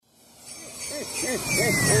All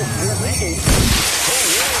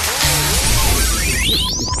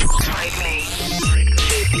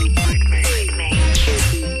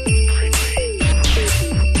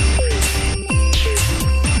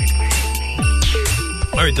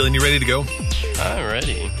right, Dylan, you ready to go? I'm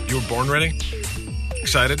ready. You were born ready?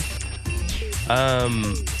 Excited?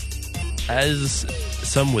 As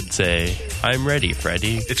some would say, I'm ready,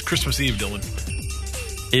 Freddy. It's Christmas Eve, Dylan.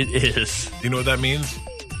 It is. Do you know what that means?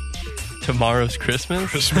 Tomorrow's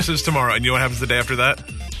Christmas? Christmas is tomorrow, and you know what happens the day after that?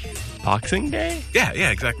 Boxing Day? Yeah,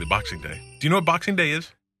 exactly. Boxing Day. Do you know what Boxing Day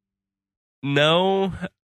is? No.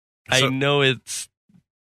 I know it's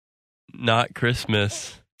not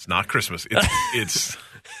Christmas. It's not Christmas. It's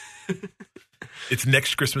it's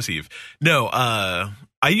next Christmas Eve. No,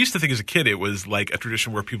 I used to think as a kid it was like a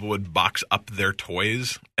tradition where people would box up their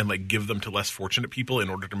toys and like give them to less fortunate people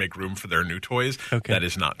in order to make room for their new toys. Okay. That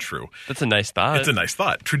is not true. That's a nice thought. It's a nice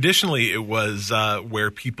thought. Traditionally, it was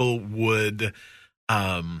where people would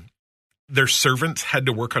their servants had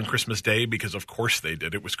to work on Christmas Day because of course they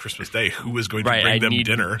did. It was Christmas Day. Who was going to bring them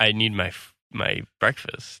dinner? I need my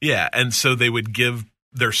breakfast. Yeah, and so they would give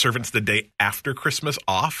their servants the day after Christmas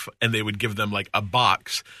off, and they would give them like a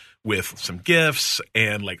box with some gifts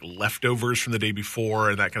and like leftovers from the day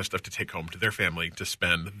before and that kind of stuff to take home to their family to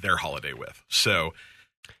spend their holiday with. So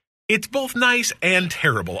it's both nice and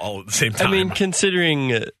terrible all at the same time. I mean,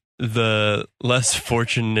 considering the less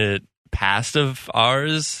fortunate past of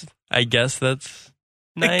ours, I guess that's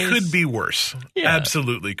nice. It could be worse. Yeah.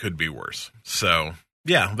 Absolutely could be worse. So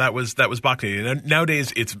yeah, that was Boxing Day. And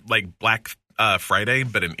nowadays it's like Black Friday,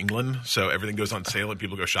 but in England, so everything goes on sale and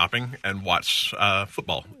people go shopping and watch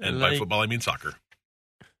football. And by football, I mean soccer.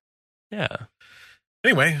 Yeah.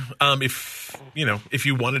 Anyway, if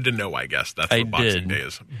you wanted to know, I guess that's what Boxing Day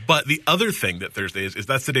is. But the other thing that Thursday is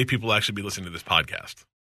that's the day people will actually be listening to this podcast.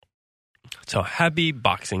 So happy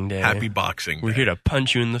Boxing Day. Happy Boxing Day. We're here to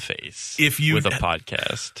punch you in the face with a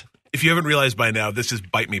podcast. If you haven't realized by now, this is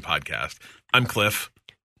Bite Me Podcast. I'm Cliff.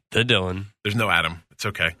 The Dylan. There's no Adam. It's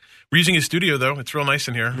okay. We're using his studio, though. It's real nice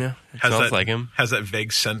in here. Yeah, smells like him. Has that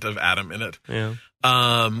vague scent of Adam in it. Yeah.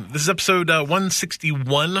 This is episode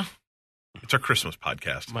 161. It's our Christmas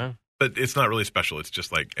podcast. Wow. But it's not really special. It's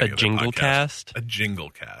just like a jingle cast. A jingle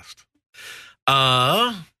cast.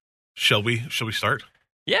 Shall we start?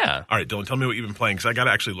 Yeah. All right, Dylan, tell me what you've been playing, because I got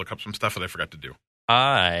to actually look up some stuff that I forgot to do.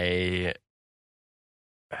 I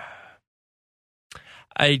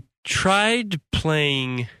tried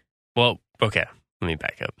playing. Well, okay. Let me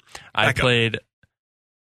back up. I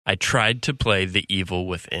tried to play The Evil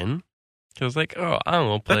Within. I was like, I don't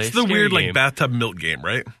know, play. That's the weird like bathtub milk game,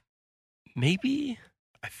 right? Maybe.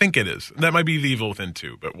 I think it is. That might be The Evil Within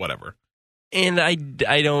 2, but whatever. And I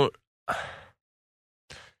don't.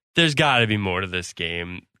 There's got to be more to this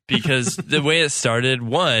game because the way it started,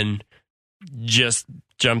 one, just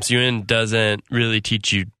jumps you in, doesn't really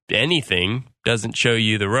teach you anything, doesn't show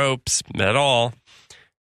you the ropes at all.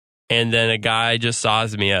 And then a guy just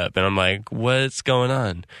saws me up, and I'm like, what's going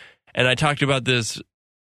on? And I talked about this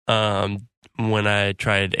when I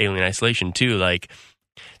tried Alien Isolation too. Like,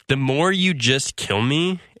 the more you just kill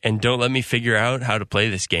me and don't let me figure out how to play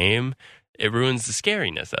this game, it ruins the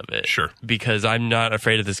scariness of it. Sure. Because I'm not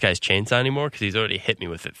afraid of this guy's chainsaw anymore because he's already hit me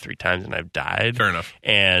with it 3 times and I've died. Fair enough.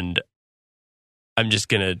 And I'm just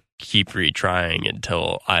going to keep retrying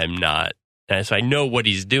until I'm not. And so I know what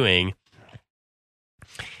he's doing.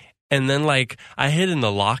 And then, like, I hid in the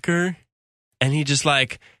locker, and he just,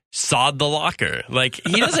 like, sawed the locker. Like,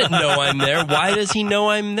 he doesn't know I'm there. Why does he know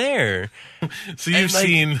I'm there? So you've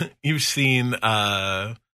seen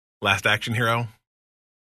Last Action Hero?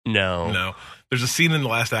 No. There's a scene in The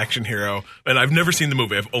Last Action Hero, and I've never seen the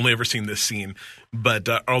movie. I've only ever seen this scene. But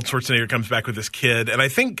Arnold Schwarzenegger comes back with this kid, and I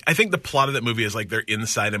think the plot of that movie is like they're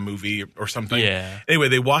inside a movie or something. Yeah. Anyway,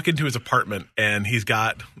 they walk into his apartment, and he's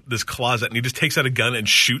got this closet, and he just takes out a gun and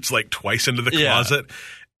shoots like twice into the closet.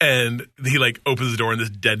 And he like opens the door, and this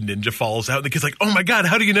dead ninja falls out. And the kid's like, "Oh my god,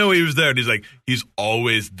 how do you know he was there?" And he's like, "He's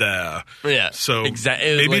always there." Yeah. So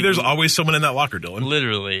exactly. Maybe like, there's always someone in that locker, Dylan.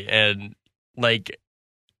 Literally, and like.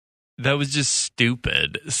 That was just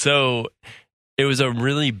stupid. So it was a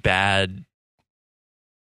really bad,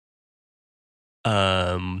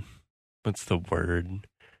 what's the word?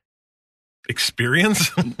 Experience?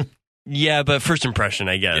 Yeah, but first impression,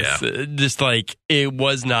 I guess. Yeah. Just like, it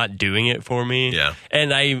was not doing it for me. Yeah.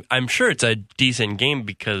 And I'm sure it's a decent game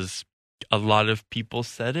because a lot of people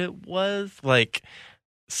said it was. Like,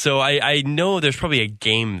 so I know there's probably a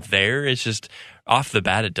game there. It's just, off the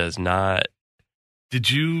bat, it does not. Did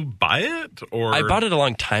you buy it? Or I bought it a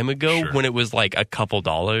long time ago when it was like a couple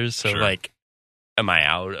dollars. So like, am I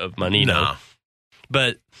out of money? No.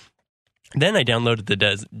 But then I downloaded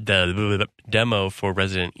the demo for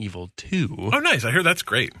Resident Evil 2. Oh, nice. I hear that's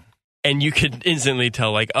great. And you could instantly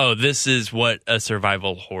tell, like, oh, this is what a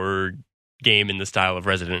survival horror game in the style of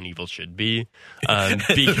Resident Evil should be.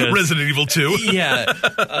 Because Resident Evil 2?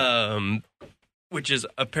 Yeah. Which is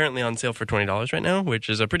apparently on sale for $20 right now, which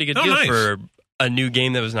is a pretty good deal for a new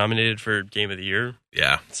game that was nominated for Game of the Year.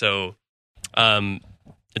 Yeah. So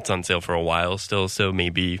it's on sale for a while still, so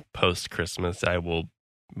maybe post-Christmas I will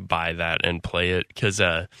buy that and play it. Because,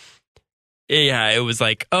 it was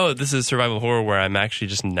like, oh, this is survival horror where I'm actually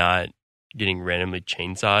just not getting randomly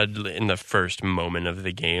chainsawed in the first moment of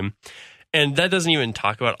the game. And that doesn't even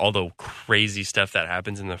talk about all the crazy stuff that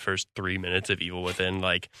happens in the first 3 minutes of Evil Within.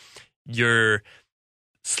 Like, you're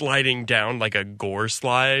sliding down like a gore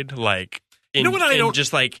slide, like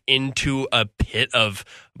just like into a pit of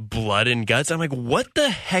blood and guts. I'm like, what the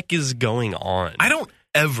heck is going on? I don't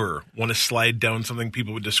ever want to slide down something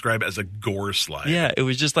people would describe as a gore slide. Yeah, it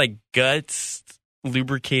was just like guts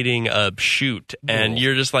lubricating a chute, and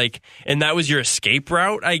you're just like, and that was your escape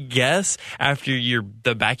route, I guess, after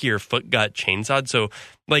the back of your foot got chainsawed. So,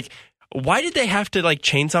 like, why did they have to like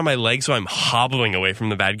chainsaw my leg so I'm hobbling away from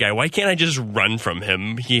the bad guy? Why can't I just run from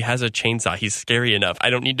him? He has a chainsaw. He's scary enough. I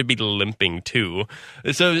don't need to be limping too.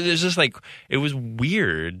 So it's just like, it was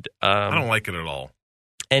weird. I don't like it at all.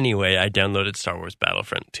 Anyway, I downloaded Star Wars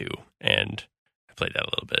Battlefront 2 and I played that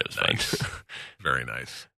a little bit. It was fun. Very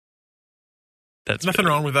nice. That's nothing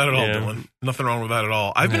wrong with that at all, Dylan. Nothing wrong with that at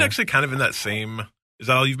all. I've been actually kind of in that same. Is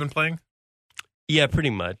that all you've been playing? Yeah, pretty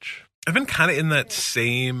much. I've been kind of in that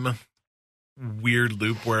same weird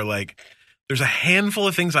loop where, like, there's a handful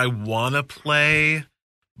of things I want to play,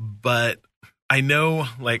 but I know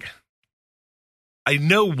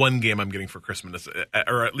one game I'm getting for Christmas,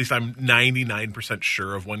 or at least I'm 99%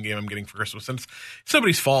 sure of one game I'm getting for Christmas. And it's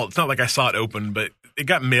somebody's fault. It's not like I saw it open, but it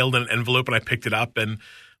got mailed in an envelope and I picked it up, and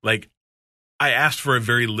like, I asked for a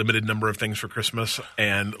very limited number of things for Christmas,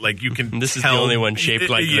 and like, you can this is the only one shaped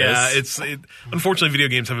like this. Yeah, unfortunately, video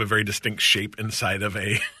games have a very distinct shape inside of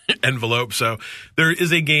a envelope. So there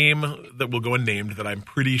is a game that will go unnamed that I'm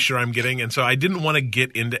pretty sure I'm getting, and so I didn't want to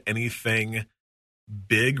get into anything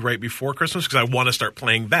big right before Christmas because I want to start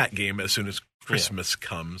playing that game as soon as Christmas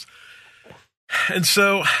comes. And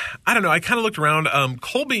so I don't know. I kind of looked around.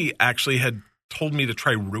 Colby actually had told me to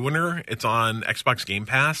try Ruiner. It's on Xbox Game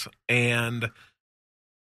Pass, and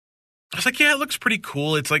I was like, yeah, it looks pretty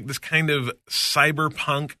cool. It's like this kind of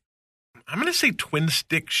cyberpunk, I'm going to say twin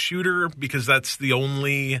stick shooter because that's the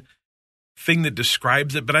only thing that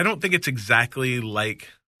describes it, but I don't think it's exactly like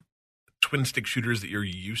twin stick shooters that you're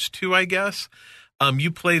used to, I guess.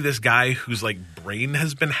 You play this guy whose like brain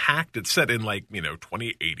has been hacked. It's set in like,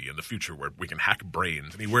 2080 in the future where we can hack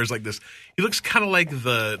brains. And he wears like this, he looks kind of like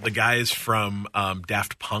the guys from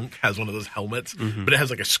Daft Punk has one of those helmets, but it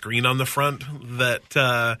has like a screen on the front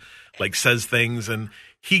that like says things. And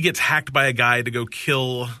he gets hacked by a guy to go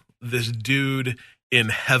kill this dude in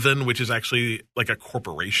heaven, which is actually like a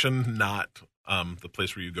corporation, not the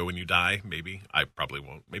place where you go when you die. Maybe. I probably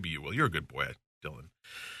won't. Maybe you will. You're a good boy, Dylan.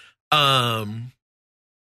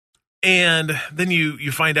 And then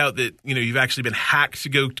you find out that, you've actually been hacked to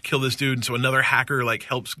go kill this dude. And so another hacker like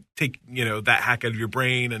helps take, that hack out of your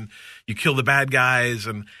brain, and you kill the bad guys.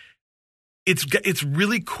 And it's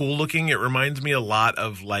really cool looking. It reminds me a lot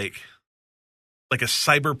of like a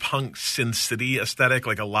cyberpunk Sin City aesthetic,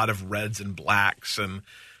 like a lot of reds and blacks. And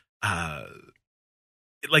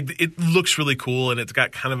it looks really cool, and it's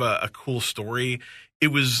got kind of a cool story. It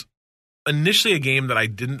was initially a game that I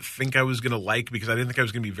didn't think I was going to like because I didn't think I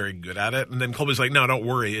was going to be very good at it. And then Colby's like, no, don't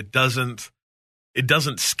worry. It doesn't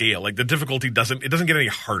scale. Like the difficulty doesn't get any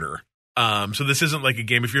harder. So this isn't like a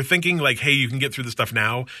game. If you're thinking like, hey, you can get through the stuff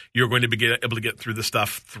now, you're going to be able to get through the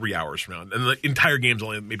stuff 3 hours from now. And the entire game's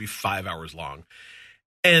only maybe 5 hours long.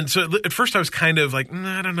 And so at first I was kind of like,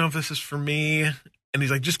 I don't know if this is for me. And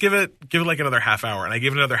he's like, just give it like another half hour. And I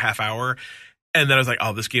gave it another half hour. And then I was like,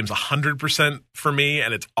 oh, this game's 100% for me,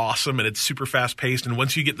 and it's awesome, and it's super fast-paced. And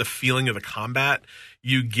once you get the feeling of the combat,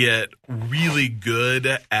 you get really good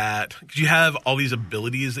at – because you have all these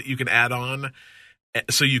abilities that you can add on.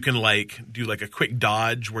 So you can, like, do, like, a quick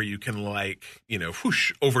dodge where you can, like,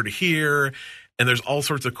 whoosh over to here. And there's all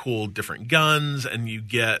sorts of cool different guns, and you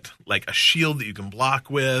get, like, a shield that you can block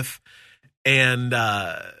with. And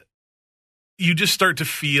you just start to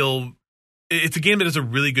feel – it's a game that does a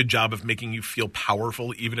really good job of making you feel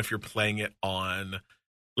powerful, even if you're playing it on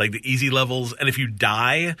like the easy levels. And if you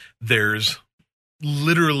die, there's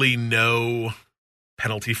literally no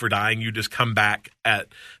penalty for dying. You just come back at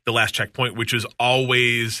the last checkpoint, which is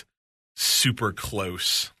always super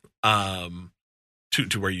close.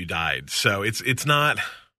 to where you died. So it's not.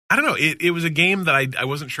 I don't know. It was a game that I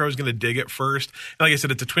wasn't sure I was going to dig at first. And like I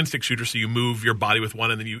said, it's a twin stick shooter, so you move your body with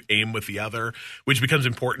one and then you aim with the other, which becomes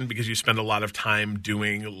important because you spend a lot of time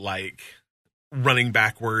doing like running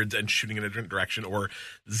backwards and shooting in a different direction, or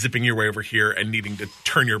zipping your way over here and needing to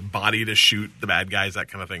turn your body to shoot the bad guys, that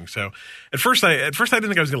kind of thing. So at first I didn't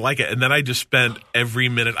think I was going to like it, and then I just spent every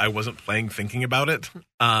minute I wasn't playing thinking about it.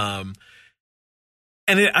 I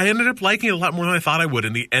ended up liking it a lot more than I thought I would.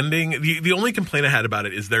 And the ending, the only complaint I had about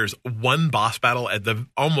it is there's one boss battle at the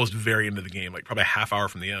almost very end of the game, like probably a half hour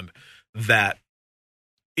from the end, that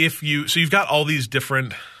you've got all these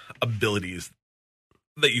different abilities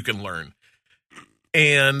that you can learn.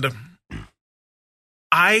 And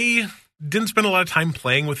I didn't spend a lot of time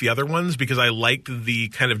playing with the other ones because I liked the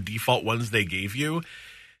kind of default ones they gave you.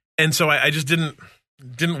 And so I just didn't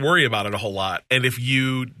worry about it a whole lot. And if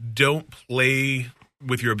you don't play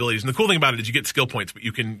with your abilities, and the cool thing about it is you get skill points, but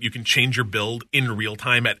you can change your build in real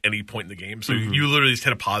time at any point in the game. So you literally just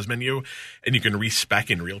hit a pause menu and you can respec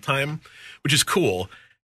in real time, which is cool.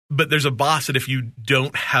 But there's a boss that if you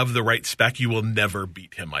don't have the right spec, you will never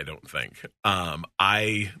beat him, I don't think.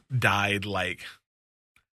 I died like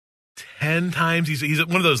 10 times. He's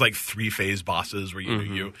one of those like 3-phase bosses where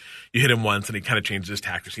you hit him once and he kind of changes his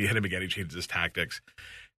tactics. You hit him again, he changes his tactics.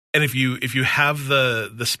 And if you have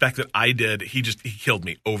the spec that I did, he killed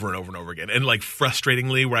me over and over and over again. And like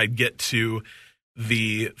frustratingly, where I'd get to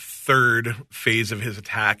the third phase of his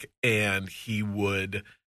attack and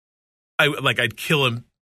I'd kill him,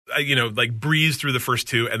 like breeze through the first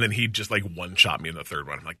two, and then he'd just like one-shot me in the third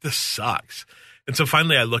one. I'm like, this sucks. And so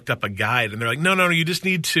finally I looked up a guide and they're like, no, you just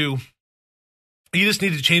need to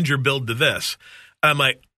change your build to this. And I'm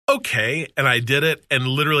like, okay. And I did it. And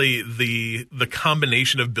literally the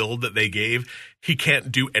combination of build that they gave, he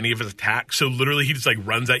can't do any of his attacks. So literally he just like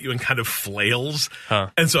runs at you and kind of flails.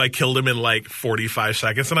 And so I killed him in like 45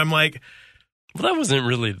 seconds. And I'm like, well, that wasn't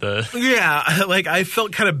really yeah, like I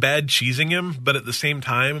felt kind of bad cheesing him, but at the same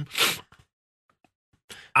time,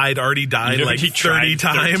 I'd already died like 30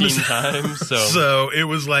 times. So it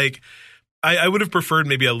was like, I would have preferred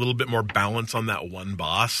maybe a little bit more balance on that one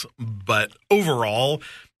boss. But overall,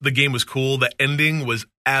 the game was cool. The ending was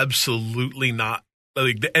absolutely not,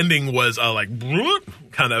 like the ending was a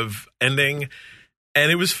kind of ending.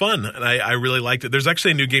 And it was fun. And I really liked it. There's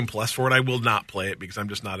actually a New Game Plus for it. I will not play it because I'm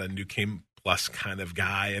just not a New Game Plus kind of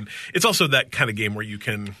guy. And it's also that kind of game where you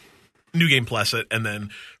can New Game Plus it and then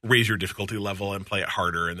raise your difficulty level and play it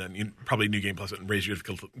harder, and then you probably New Game Plus it and raise your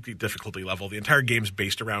difficulty level. The entire game's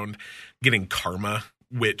based around getting karma,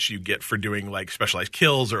 which you get for doing like specialized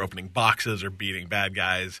kills or opening boxes or beating bad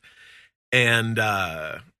guys. And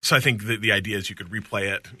so I think the idea is you could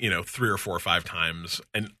replay it, 3 or 4 or 5 times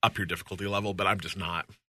and up your difficulty level, but that's not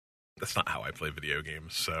how I play video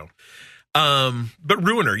games. So but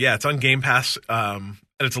Ruiner, yeah, it's on Game Pass, and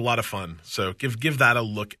it's a lot of fun. So give that a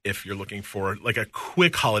look if you're looking for like a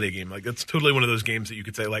quick holiday game. Like that's totally one of those games that you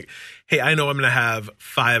could say like, hey, I know I'm going to have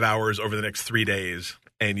 5 hours over the next 3 days,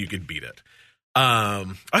 and you could beat it. I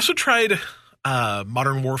also tried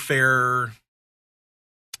Modern Warfare,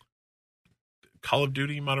 Call of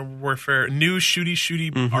Duty, Modern Warfare, new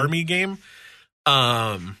shooty army game.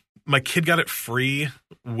 My kid got it free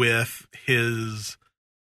with his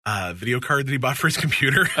video card that he bought for his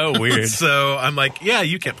computer. Oh, weird. So I'm like, yeah,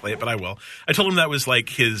 you can't play it, but I will. I told him that was like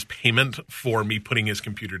his payment for me putting his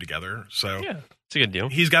computer together. So yeah, it's a good deal.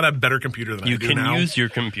 He's got a better computer than I do now. You can use your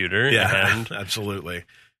computer. Yeah, and absolutely.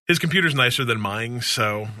 His computer's nicer than mine,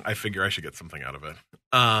 so I figure I should get something out of it.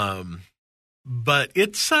 But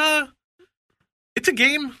it's a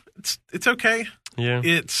game. It's okay. Yeah.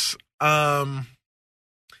 It's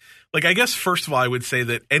like, I guess, first of all, I would say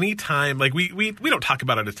that anytime, like, we don't talk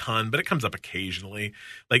about it a ton, but it comes up occasionally.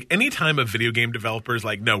 Like, anytime a video game developer is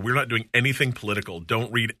like, no, we're not doing anything political.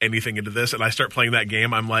 Don't read anything into this. And I start playing that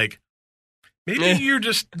game, I'm like,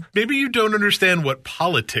 maybe you don't understand what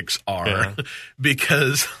politics are,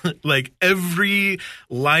 because, like, every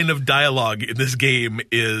line of dialogue in this game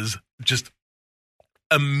is just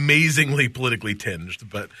amazingly politically tinged,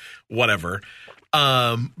 but whatever.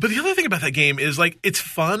 But the other thing about that game is, like, it's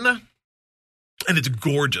fun and it's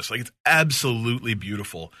gorgeous. Like, it's absolutely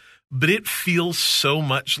beautiful. But it feels so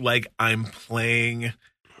much like I'm playing,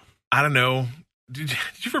 I don't know. Did you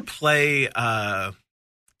ever play,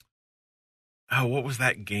 what was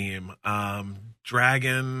that game?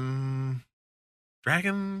 Dragon's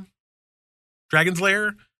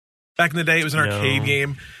Lair? Back in the day, it was an arcade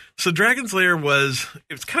game. So Dragon's Lair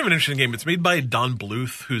it's kind of an interesting game. It's made by Don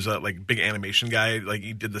Bluth, who's a big animation guy. Like,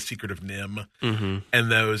 he did The Secret of Nim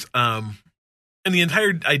and those. And the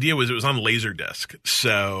entire idea was it was on Laserdisc,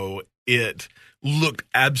 so it looked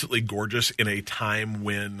absolutely gorgeous in a time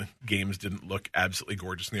when games didn't look absolutely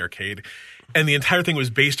gorgeous in the arcade. And the entire thing was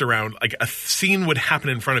based around like a scene would happen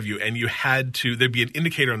in front of you, and you had to, there'd be an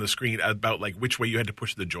indicator on the screen about like which way you had to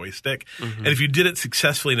push the joystick. And if you did it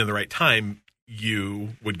successfully and in the right time, you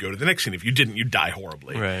would go to the next scene. If you didn't, you'd die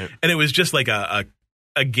horribly. Right. And it was just like a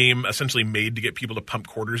game essentially made to get people to pump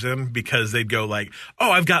quarters in, because they'd go like,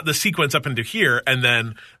 oh, I've got the sequence up into here, and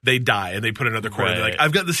then they die and they put another quarter. They're like,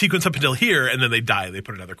 I've got the sequence up until here, and then they die. They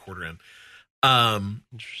put another quarter in.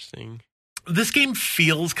 Interesting. This game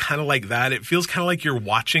feels kind of like that. It feels kind of like you're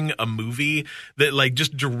watching a movie that like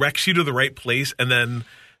just directs you to the right place and then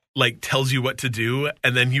like tells you what to do,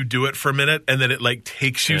 and then you do it for a minute, and then it like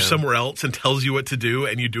takes you somewhere else and tells you what to do,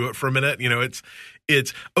 and you do it for a minute. You know, it's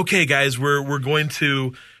okay, guys, we're going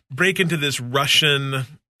to break into this Russian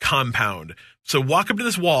compound. So walk up to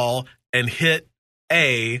this wall and hit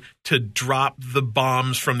A to drop the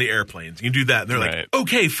bombs from the airplanes. You do that, and they're like,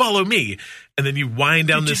 okay, follow me. And then you wind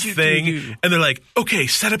down this thing, and they're like, okay,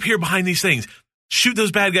 set up here behind these things. Shoot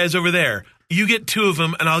those bad guys over there. You get 2 of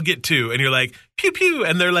them, and I'll get 2. And you're like, pew, pew.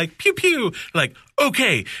 And they're like, pew, pew. Like,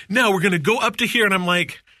 okay, now we're going to go up to here. And I'm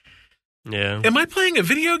like, am I playing a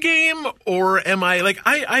video game, or am I like,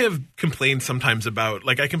 I have complained sometimes about,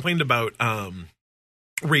 like I complained about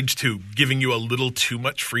Rage 2 giving you a little too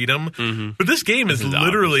much freedom. But this game is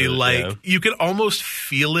literally like, you can almost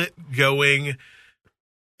feel it going,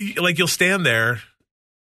 like you'll stand there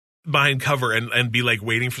behind cover and be like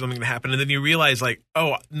waiting for something to happen, and then you realize like,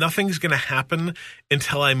 oh, nothing's gonna happen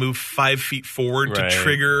until I move 5 feet forward to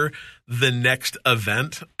trigger the next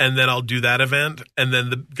event, and then I'll do that event, and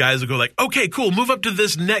then the guys will go like, okay, cool, move up to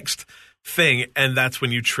this next thing, and that's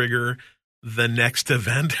when you trigger the next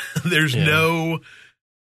event. There's no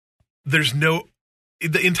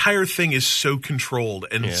the entire thing is so controlled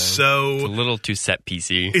and so it's a little too set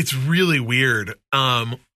piecey. It's really weird.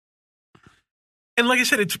 And like I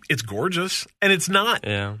said, it's gorgeous, and it's not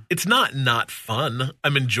fun.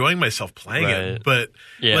 I'm enjoying myself playing it, but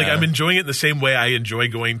like I'm enjoying it the same way I enjoy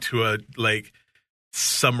going to a like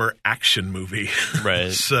summer action movie.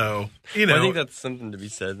 Right. So, you know, I think that's something to be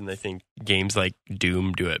said, and I think games like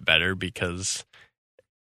Doom do it better because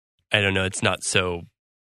I don't know, it's not so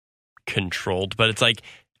controlled, but it's like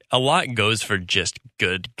a lot goes for just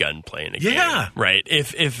good gunplay in a game. Right.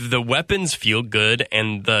 If the weapons feel good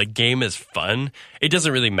and the game is fun, it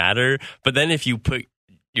doesn't really matter. But then if you put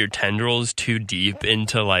your tendrils too deep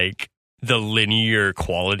into like the linear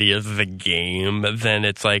quality of the game, then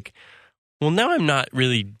it's like, well, now I'm not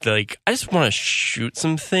really like, I just want to shoot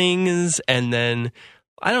some things, and then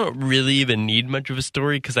I don't really even need much of a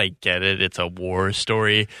story because I get it. It's a war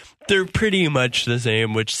story. They're pretty much the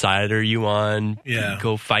same. Which side are you on? Yeah.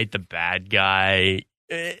 Go fight the bad guy.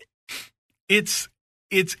 It's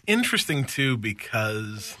interesting, too,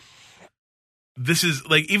 because this is,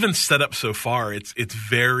 like, even set up so far, it's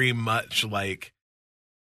very much like,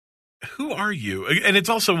 who are you? And it's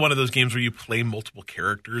also one of those games where you play multiple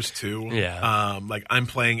characters, too. Yeah. Like, I'm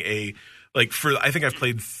playing I think I've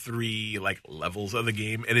played 3 like levels of the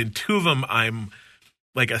game, and in 2 of them I'm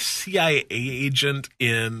like a CIA agent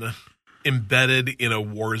embedded in a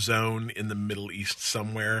war zone in the Middle East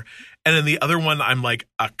somewhere, and in the other one I'm like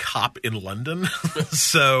a cop in London.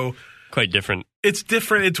 So quite different. It's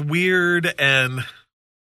different. It's weird, and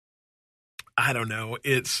I don't know.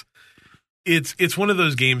 It's one of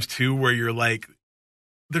those games too where you're like,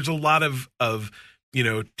 there's a lot of you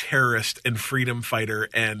know, terrorist and freedom fighter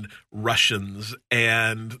and Russians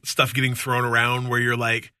and stuff getting thrown around where you're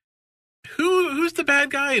like, who's the bad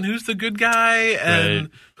guy and who's the good guy, and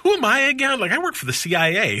who am I again? Like, I work for the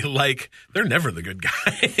CIA. Like, they're never the good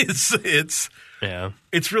guys.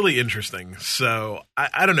 It's really interesting. So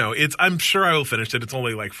I don't know. I'm sure I will finish it. It's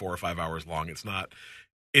only like 4 or 5 hours long. It's not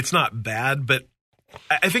bad, but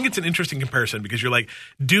I think it's an interesting comparison because you're like,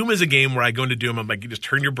 Doom is a game where I go into Doom, I'm like, you just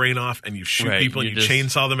turn your brain off and you shoot people and you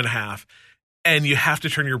chainsaw them in half, and you have to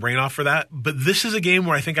turn your brain off for that. But this is a game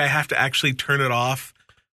where I think I have to actually turn it off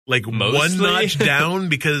like one notch down,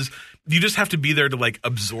 because you just have to be there to like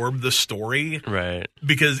absorb the story. Right.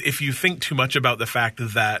 Because if you think too much about the fact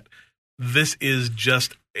that this is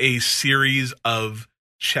just a series of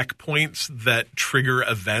checkpoints that trigger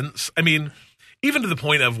events, I mean, even to the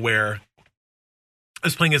point of where I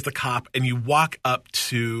was playing as the cop, and you walk up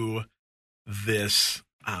to this,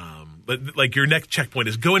 like your next checkpoint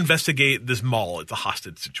is go investigate this mall. It's a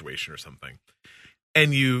hostage situation or something.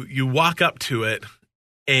 And you walk up to it,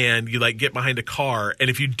 and you like get behind a car, and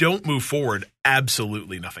if you don't move forward,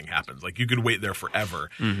 absolutely nothing happens. Like, you could wait there forever.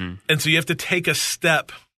 And so you have to take a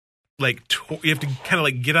step you have to kind of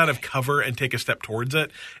like get out of cover and take a step towards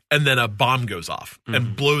it, and then a bomb goes off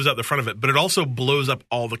and blows out the front of it, but it also blows up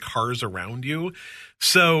all the cars around you.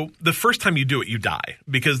 So the first time you do it, you die,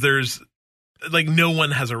 because there's like no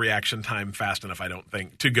one has a reaction time fast enough, I don't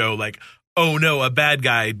think, to go like, oh no, a bad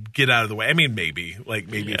guy, get out of the way. I mean, maybe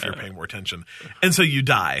if you're paying more attention. And so you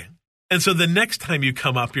die. And so the next time you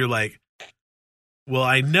come up, you're like, well,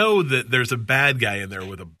 I know that there's a bad guy in there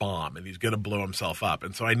with a bomb and he's going to blow himself up.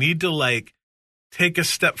 And so I need to like take a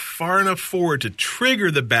step far enough forward to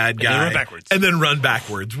trigger the bad guy and then run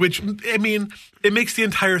backwards, which, I mean, it makes the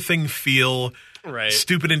entire thing feel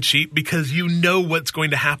stupid and cheap, because you know what's going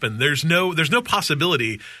to happen. There's no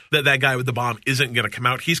possibility that guy with the bomb isn't going to come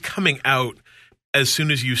out. He's coming out as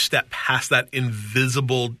soon as you step past that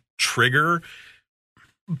invisible trigger.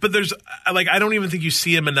 But there's like, I don't even think you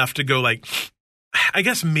see him enough to go like, I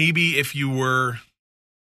guess maybe if you were,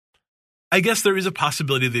 I guess there is a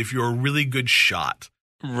possibility that if you're a really good shot,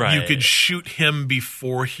 you could shoot him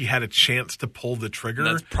before he had a chance to pull the trigger.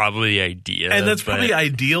 That's probably the idea. And that's probably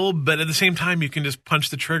ideal, but at the same time, you can just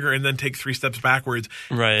punch the trigger and then take 3 steps backwards.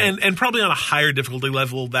 Right. And probably on a higher difficulty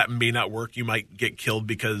level, that may not work. You might get killed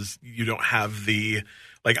because you don't have the,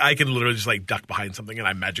 like, I can literally just like duck behind something and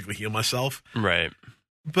I magically heal myself. Right.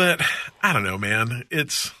 But I don't know, man.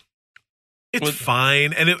 It's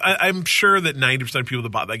fine, and I'm sure that 90% of people that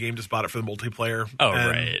bought that game just bought it for the multiplayer. Oh,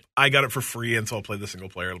 right. I got it for free, and so I'll play the single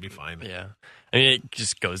player. It'll be fine. Yeah. I mean, it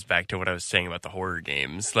just goes back to what I was saying about the horror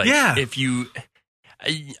games. Like, if you...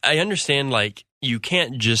 I understand, like, you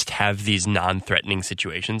can't just have these non-threatening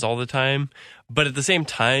situations all the time, but at the same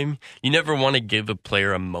time, you never want to give a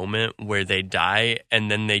player a moment where they die,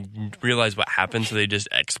 and then they realize what happened, so they just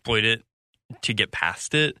exploit it to get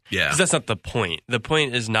past it. Yeah. Because that's not the point. The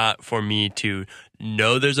point is not for me to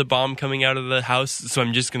know there's a bomb coming out of the house, so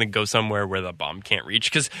I'm just going to go somewhere where the bomb can't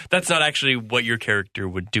reach, because that's not actually what your character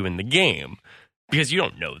would do in the game, because you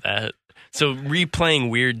don't know that. So replaying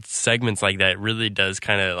weird segments like that really does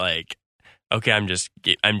kind of like, okay, I'm just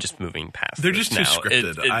moving past. They're just too now.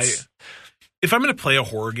 scripted. If I'm going to play a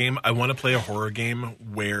horror game, I want to play a horror game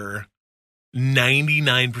where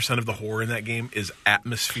 99% of the horror in that game is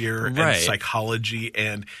atmosphere and psychology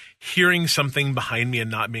and hearing something behind me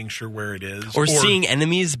and not being sure where it is. Or seeing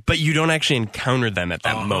enemies, but you don't actually encounter them at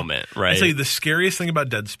that moment, right? I'd say the scariest thing about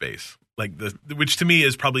Dead Space, like which to me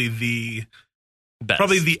is probably the best.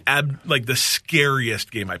 Probably the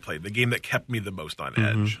scariest game I played, the game that kept me the most on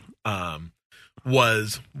edge,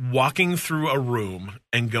 was walking through a room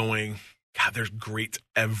and going, God, there's grates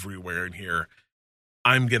everywhere in here.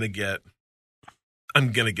 I'm gonna get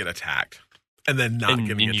attacked, and then not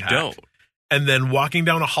getting attacked. You don't. And then walking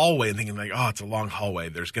down a hallway and thinking like, oh, it's a long hallway.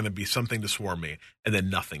 There's going to be something to swarm me, and then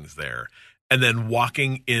nothing's there. And then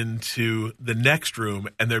walking into the next room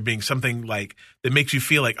and there being something like that makes you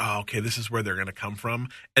feel like, oh, okay, this is where they're going to come from.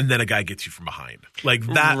 And then a guy gets you from behind. Like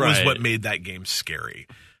that was what made that game scary.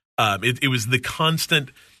 It was the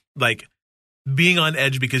constant like being on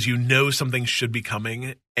edge because you know something should be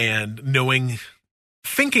coming and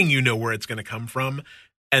thinking you know where it's going to come from,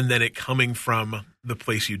 and then it coming from the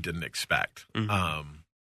place you didn't expect.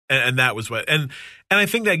 And that was what, and I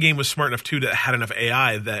think that game was smart enough too to had enough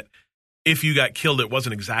AI that if you got killed, it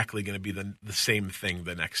wasn't exactly going to be the same thing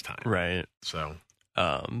the next time. Right. So,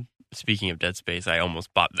 speaking of Dead Space, I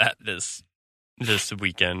almost bought that this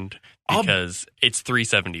weekend because it's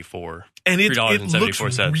 $3.74. And it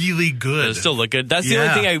looks really good. Does it still look good? That's the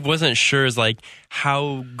only thing I wasn't sure is like,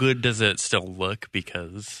 how good does it still look?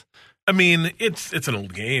 Because I mean, it's an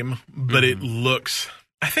old game, but it looks.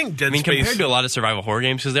 I think Dead Space compared to a lot of survival horror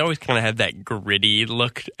games, because they always kind of have that gritty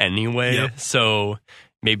look anyway. Yep. So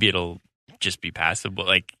maybe it'll just be passable.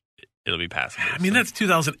 Like it'll be passable. I mean, that's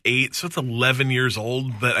 2008, so it's 11 years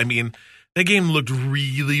old. But I mean, that game looked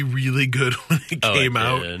really, really good when it came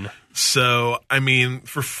out. So, I mean,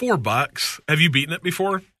 for $4, have you beaten it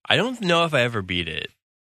before? I don't know if I ever beat it.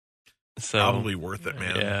 So probably worth it,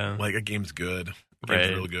 man. Yeah. Like, a game's good. A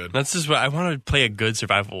game's real good. That's just what I want to play, a good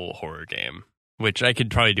survival horror game, which I could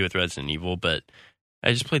probably do with Resident Evil, but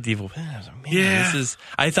I just played the Evil. I was like, man,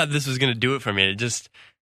 I thought this was going to do it for me. It just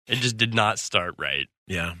did not start right.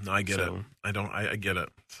 Yeah, no, I get it. I get it.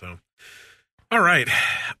 So. All right.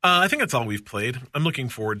 I think that's all we've played. I'm looking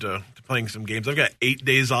forward to playing some games. I've got 8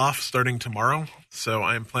 days off starting tomorrow, so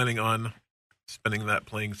I'm planning on spending that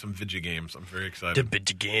playing some video games. I'm very excited. The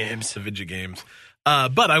video games.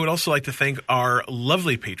 But I would also like to thank our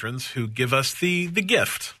lovely patrons who give us the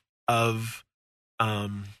gift of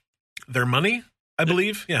their money, I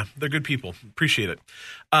believe. Yeah, they're good people. Appreciate it.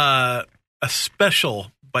 A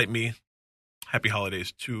special Bite Me happy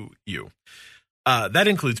holidays to you. That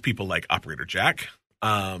includes people like Operator Jack.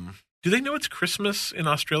 Do they know it's Christmas in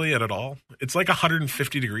Australia at all? It's like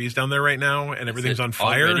 150 degrees down there right now, and everything's on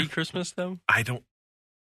fire. Already Christmas, though? I don't.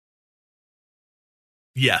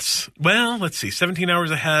 Yes. Well, let's see. 17 hours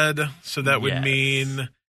ahead. So that would mean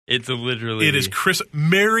it's literally. It is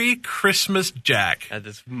Merry Christmas, Jack. At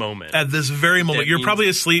this moment. At this very moment. You're probably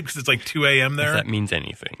asleep because it's like 2 a.m. there. If that means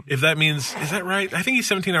anything. If that means, is that right? I think he's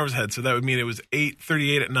 17 hours ahead. So that would mean it was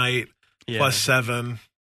 8:38 at night plus 7.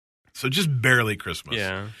 So just barely Christmas.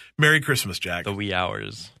 Yeah. Merry Christmas, Jack. The wee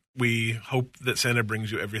hours. We hope that Santa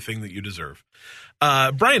brings you everything that you deserve.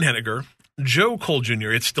 Brian Henniger, Joe Cole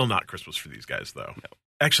Jr. It's still not Christmas for these guys, though. No.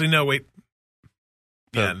 Actually, no, wait.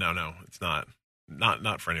 Yeah, no, it's not.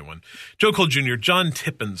 Not for anyone. Joe Cole Jr., John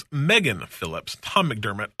Tippins, Megan Phillips, Tom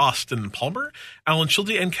McDermott, Austin Palmer, Alan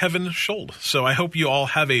Schilde, and Kevin Schold. So I hope you all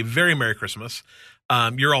have a very Merry Christmas.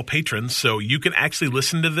 You're all patrons, so you can actually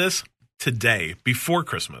listen to this today before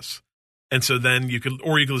Christmas. And so then you could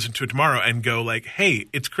listen to it tomorrow and go like, hey,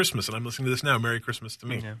 it's Christmas and I'm listening to this now. Merry Christmas to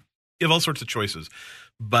me. Yeah. You have all sorts of choices.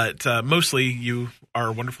 But mostly you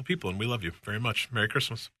are wonderful people and we love you very much. Merry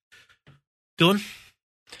Christmas. Dylan?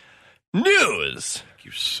 News. Thank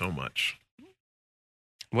you so much.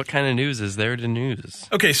 What kind of news is there to news?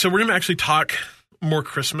 Okay, so we're going to actually talk more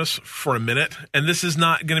Christmas for a minute, and this is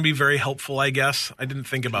not going to be very helpful, I guess. I didn't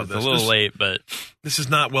think about this. It's a little late, but... This is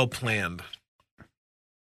not well planned.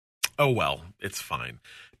 Oh, well, it's fine.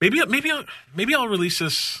 Maybe I'll release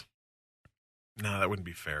this... No, that wouldn't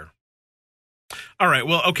be fair. All right,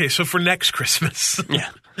 well, okay, so for next Christmas,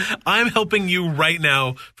 yeah, I'm helping you right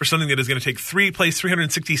now for something that is going to take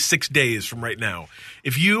 366 days from right now.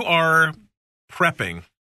 If you are prepping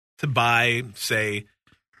to buy, say,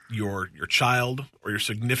 your child or your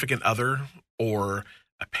significant other or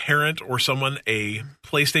a parent or someone a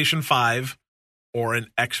PlayStation 5 or an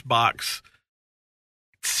Xbox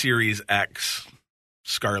Series X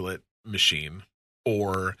Scarlet machine,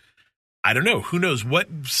 or I don't know, who knows what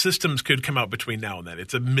systems could come out between now and then.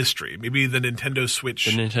 It's a mystery. Maybe the Nintendo Switch.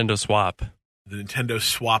 The Nintendo Swap. The Nintendo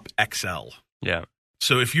Swap XL. Yeah.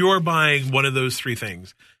 So if you are buying one of those three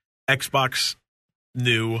things, Xbox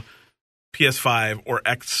new, PS5, or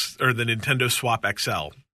the Nintendo Swap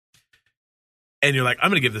XL, and you're like, I'm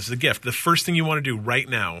going to give this as a gift, the first thing you want to do right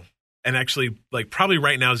now, and actually like probably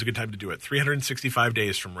right now is a good time to do it, 365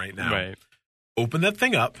 days from right now, right. Open that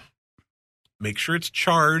thing up, make sure it's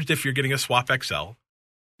charged if you're getting a Swap XL,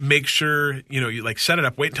 make sure, you like set it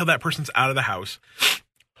up, wait until that person's out of the house,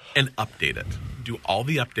 and update it. Do all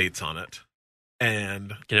the updates on it.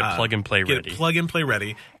 And get it plug and play ready. Plug and play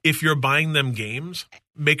ready. If you're buying them games,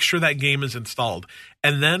 make sure that game is installed.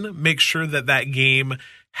 And then make sure that game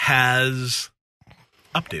has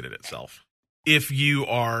updated itself. If you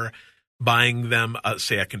are buying them,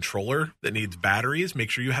 say, a controller that needs batteries, make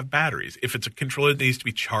sure you have batteries. If it's a controller that needs to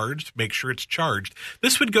be charged, make sure it's charged.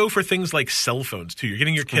 This would go for things like cell phones, too. You're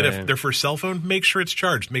getting your kid their first cell phone, make sure it's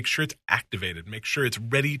charged. Make sure it's activated. Make sure it's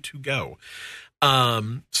ready to go.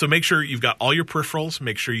 So make sure you've got all your peripherals.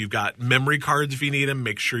 Make sure you've got memory cards if you need them.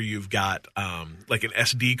 Make sure you've got like an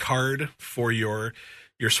SD card for your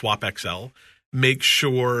Swap XL. Make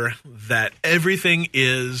sure that everything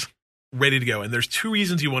is ready to go. And there's two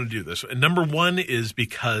reasons you want to do this. And number one is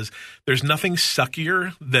because there's nothing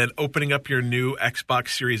suckier than opening up your new Xbox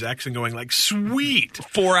Series X and going like, sweet,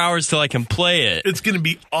 4 hours till I can play it. It's going to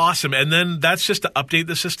be awesome. And then that's just to update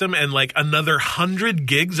the system and like another 100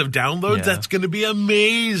 gigs of downloads. Yeah. That's going to be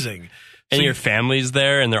amazing. And your family's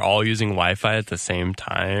there and they're all using Wi-Fi at the same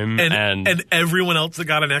time. And everyone else that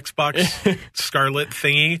got an Xbox Scarlet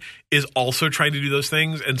thingy is also trying to do those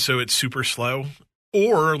things. And so it's super slow.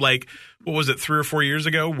 Or like, what was it, 3 or 4 years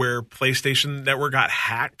ago where PlayStation Network got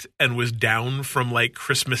hacked and was down from like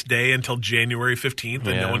Christmas Day until January 15th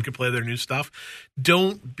and no one could play their new stuff?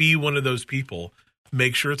 Don't be one of those people.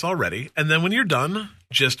 Make sure it's all ready. And then when you're done,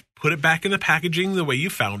 just put it back in the packaging the way you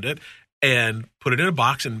found it and put it in a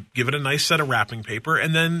box and give it a nice set of wrapping paper,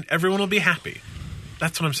 and then everyone will be happy.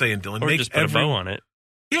 That's what I'm saying, Dylan. Or just put a bow on it.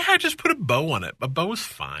 Yeah, just put a bow on it. A bow is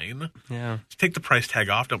fine. Yeah. Just take the price tag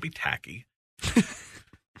off. Don't be tacky.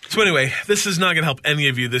 So anyway, this is not going to help any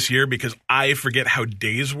of you this year because I forget how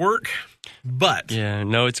days work. But yeah,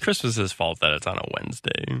 no, it's Christmas's fault that it's on a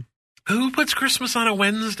Wednesday. Who puts Christmas on a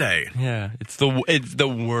Wednesday? Yeah, it's the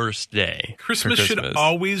worst day. Christmas should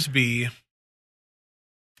always be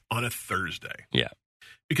on a Thursday. Yeah.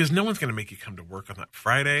 Because no one's going to make you come to work on that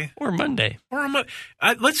Friday. Or Monday. Or a Monday.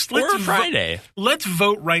 Let's Friday. Let's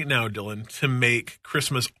vote right now, Dylan, to make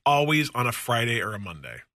Christmas always on a Friday or a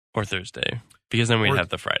Monday. Or Thursday. because then we'd Or- have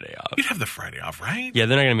the Friday off. You'd have the Friday off, right? Yeah,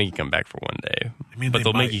 they're not going to make you come back for one day. I mean, But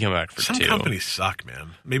they'll make you come back for Some 2. companies suck,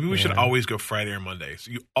 man. Maybe we should Yeah. always go Friday or Monday. So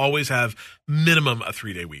you always have minimum a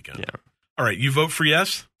 3-day weekend. Yeah. All right, you vote for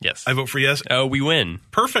yes? Yes. I vote for yes. Oh, we win.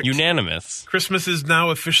 Perfect. Unanimous. Christmas is now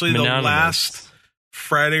officially the Mononymous. last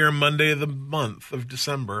Friday or Monday of the month of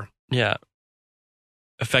December. Yeah.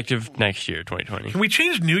 Effective next year, 2020. Can we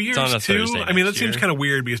change New Year's on a too? Thursday I mean, that next seems year. kind of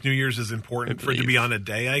weird because New Year's is important I for it to be believe. on a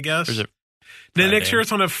day, I guess. Or is it Then next Friday? year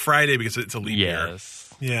it's on a Friday because it's a leap year.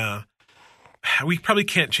 Yes. Yeah. We probably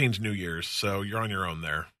can't change New Year's, so you're on your own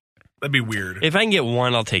there. That'd be weird. If I can get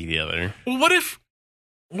one, I'll take the other. Well, what if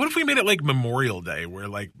we made it like Memorial Day, where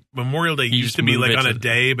like Memorial Day You used just to be move like it on to a the-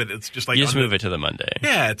 day, but it's just like You just on move the- it to the Monday.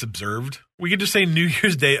 Yeah, it's observed. We could just say New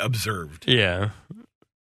Year's Day observed. Yeah.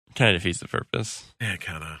 Kind of defeats the purpose. Yeah,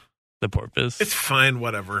 kind of. The porpoise. It's fine,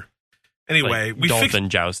 whatever. Anyway, like we dolphin fixed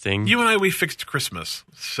jousting. you and I. We fixed Christmas,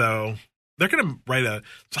 so they're gonna write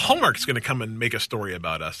Hallmark's gonna come and make a story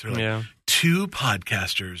about us. They're like, yeah. 2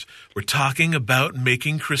 podcasters were talking about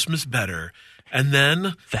making Christmas better, and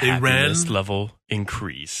then The they ran. happiness level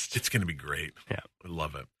increased. It's going to be great. Yeah. I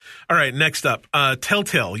love it. All right, next up,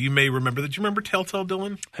 Telltale. You may remember that. Do you remember Telltale,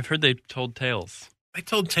 Dylan? I've heard they told tales. I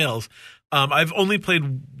told Tales. I've only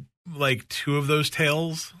played like 2 of those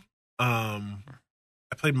Tales.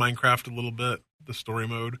 I played Minecraft a little bit, the story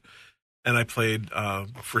mode, and I played the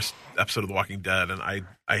first episode of The Walking Dead, and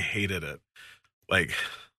I hated it like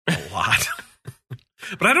a lot.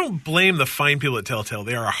 But I don't blame the fine people at Telltale.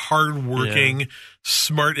 They are hardworking,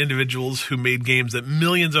 smart individuals who made games that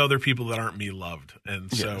millions of other people that aren't me loved.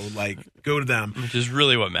 And so, Yes. like, go to them. Which is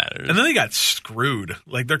really what matters. And then they got screwed.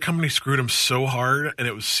 Like, their company screwed them so hard, and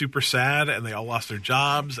it was super sad, and they all lost their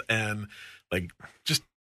jobs, and, like, just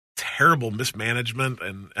terrible mismanagement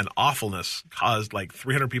and awfulness caused, like,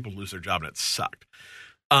 300 people to lose their job, and it sucked.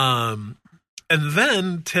 And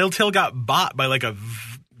then Telltale got bought by, like, a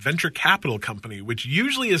venture capital company, which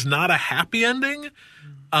usually is not a happy ending,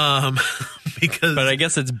 because but I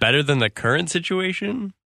guess it's better than the current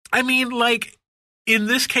situation. I mean, like, in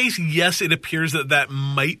this case, yes, it appears that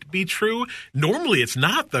might be true. Normally, it's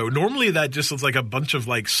not, though. Normally, that just is like a bunch of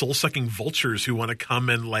like soul-sucking vultures who want to come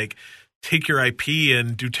and like take your IP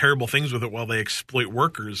and do terrible things with it while they exploit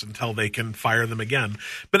workers until they can fire them again.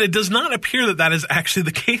 But it does not appear that is actually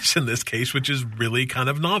the case in this case, which is really kind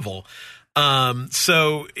of novel.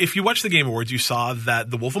 So if you watch the Game Awards, you saw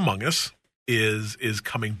that The Wolf Among Us is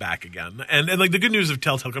coming back again. And like the good news of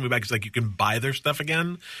Telltale coming back is like you can buy their stuff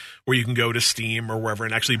again, where you can go to Steam or wherever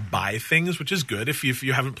and actually buy things, which is good. If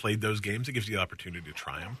you haven't played those games, it gives you the opportunity to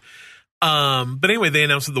try them. But anyway, they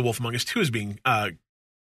announced that The Wolf Among Us 2 is being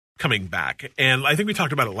coming back. And I think we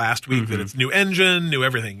talked about it last week, that it's new engine, new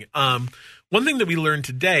everything. One thing that we learned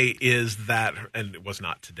today is that, and it was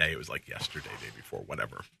not today, it was like yesterday, day before,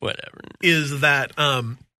 whatever, is that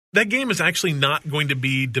that game is actually not going to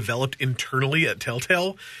be developed internally at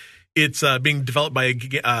Telltale. It's being developed by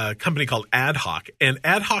a company called Ad Hoc. And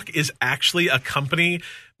Ad Hoc is actually a company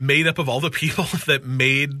made up of all the people that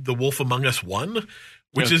made The Wolf Among Us 1,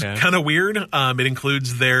 which is kind of weird. It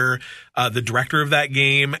includes the director of that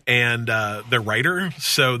game and their writer.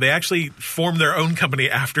 So they actually formed their own company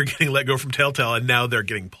after getting let go from Telltale, and now they're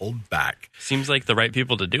getting pulled back. Seems like the right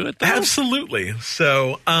people to do it, though. Absolutely.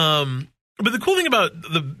 So, but the cool thing about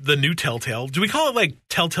the new Telltale, do we call it like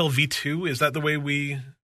Telltale V2? Is that the way we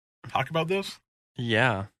talk about this?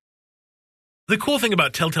 Yeah. The cool thing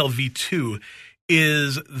about Telltale V2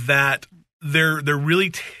 is that they're really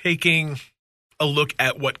taking a look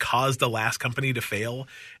at what caused the last company to fail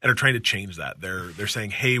and are trying to change that. They're saying,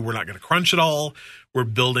 hey, we're not going to crunch at all. We're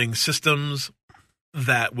building systems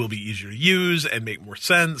that will be easier to use and make more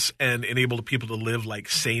sense and enable people to live like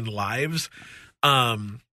sane lives.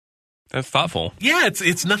 That's thoughtful. Yeah,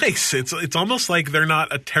 it's nice. It's almost like they're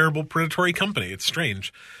not a terrible predatory company. It's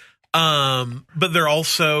strange. But they're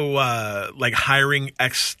also like hiring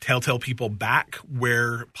ex-Telltale people back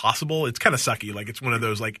where possible. It's kind of sucky. Like it's one of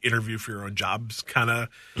those like interview for your own jobs kind of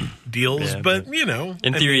deals. Yeah, but you know,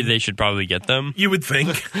 in theory, they should probably get them. you would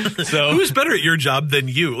think. So Who's better at your job than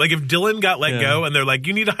you? Like if Dylan got let go and they're like,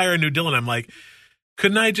 you need to hire a new Dylan. I'm like,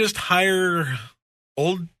 couldn't I just hire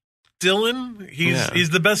old Dylan? He's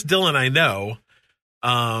the best Dylan I know.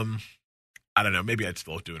 I don't know. Maybe I'd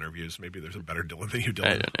still do interviews. Maybe there's a better Dylan than you, Dylan.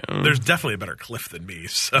 I don't know. There's definitely a better Cliff than me.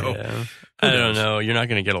 So I don't know. You're not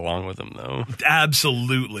going to get along with him, though.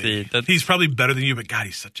 Absolutely. See, he's probably better than you, but God,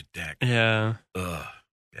 he's such a dick. Yeah. Ugh.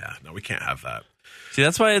 Yeah. No, we can't have that. See,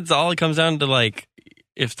 that's why it comes down to like,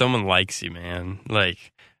 if someone likes you, man,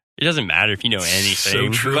 like It doesn't matter if you know anything. So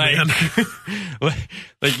true, man.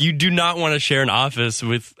 Like, you do not want to share an office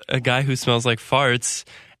with a guy who smells like farts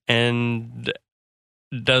and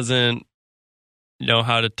doesn't know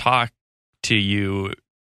how to talk to you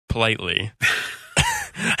politely.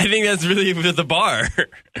 I think that's really the bar.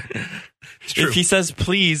 It's true. If he says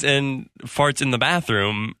please and farts in the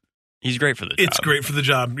bathroom, he's great for the job. It's great for the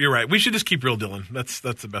job. You're right. We should just keep real, Dylan. That's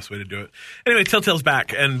the best way to do it. Anyway, Telltale's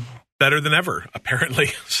back and better than ever, apparently.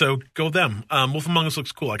 So go them. Wolf Among Us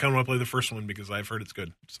looks cool. I kind of want to play the first one because I've heard it's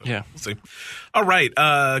good. So yeah. We'll see. All right.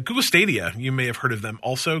 Google Stadia. You may have heard of them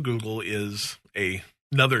also. Google is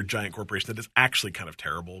another giant corporation that is actually kind of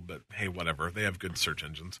terrible, but hey, whatever. They have good search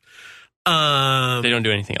engines. They don't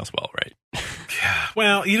do anything else well, right? Yeah.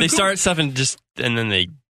 Well, they start stuff and then they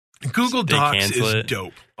Google Docs cancel is it.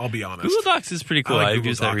 dope. I'll be honest. Google Docs is pretty cool. I like I've Google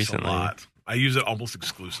used Docs that recently. a lot. I use it almost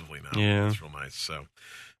exclusively now. Yeah. It's real nice. So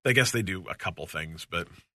I guess they do a couple things, but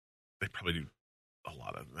they probably do a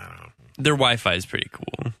lot of, I don't know. Their Wi-Fi is pretty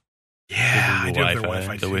cool. Yeah, I do have their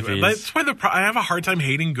Wi-Fi the too. Wi-Fi's. That's why I have a hard time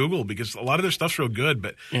hating Google because a lot of their stuff's real good,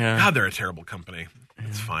 but Yeah. God, they're a terrible company.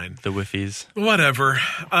 It's fine. The Wi-Fi's. Whatever.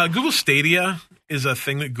 Google Stadia is a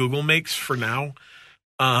thing that Google makes for now.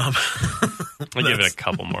 I'll give it a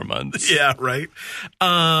couple more months. Yeah, right.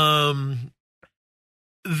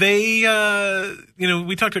 They,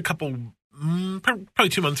 we talked a couple, probably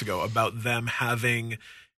 2 months ago about them having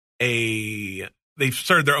they've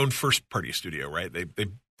started their own first party studio, right?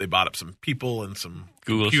 They bought up some people and some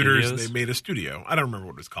Google computers. Studios? They made a studio. I don't remember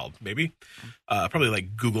what it was called. Maybe, probably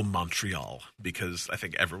like Google Montreal, because I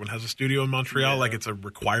think everyone has a studio in Montreal. Yeah. Like it's a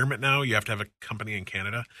requirement now. You have to have a company in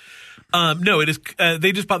Canada. No, it is.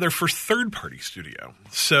 They just bought their first third-party studio.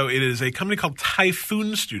 So it is a company called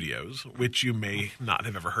Typhoon Studios, which you may not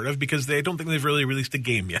have ever heard of because they don't think they've really released a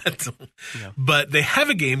game yet. Yeah. But they have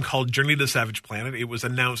a game called Journey to the Savage Planet. It was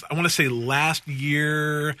announced, I want to say last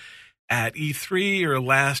year at E3 or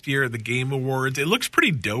last year at the Game Awards. It looks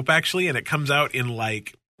pretty dope, actually, and it comes out in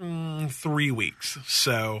like 3 weeks.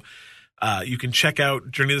 So you can check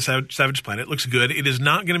out Journey to the Savage Planet. It looks good. It is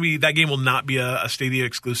not going to be, that game will not be a Stadia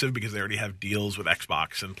exclusive because they already have deals with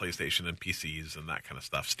Xbox and PlayStation and PCs and that kind of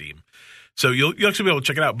stuff, Steam. So you'll actually be able to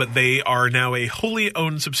check it out, but they are now a wholly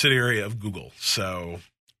owned subsidiary of Google. So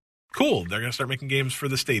cool. They're going to start making games for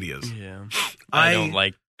the Stadias. Yeah. I don't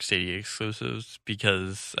like Stadia exclusives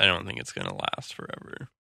because I don't think it's going to last forever.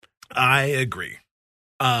 I agree.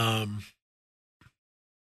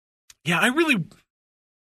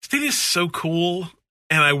 Stadia is so cool,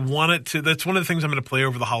 and I want it to. That's one of the things I'm going to play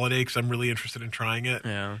over the holiday because I'm really interested in trying it.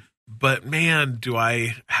 Yeah. But man, do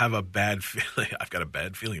I have a bad feeling? I've got a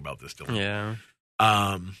bad feeling about this, Dylan. Yeah.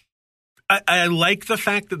 I like the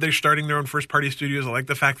fact that they're starting their own first-party studios. I like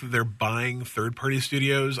the fact that they're buying third-party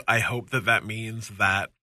studios. I hope that means that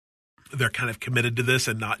they're kind of committed to this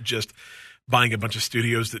and not just buying a bunch of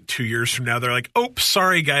studios that 2 years from now they're like, oh,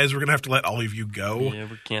 sorry, guys, we're going to have to let all of you go. Yeah,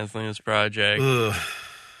 we're canceling this project. Ugh.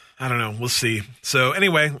 I don't know. We'll see. So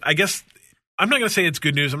anyway, I guess I'm not going to say it's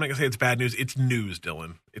good news. I'm not going to say it's bad news. It's news,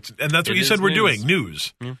 Dylan. And that's what you said we're doing.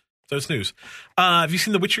 News. Yeah. So it's news. Have you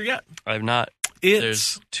seen The Witcher yet? I have not.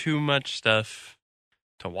 There's too much stuff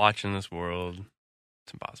to watch in this world.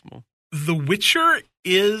 It's impossible. The Witcher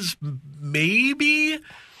is maybe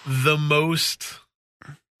the most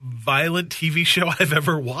violent TV show I've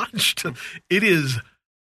ever watched. It is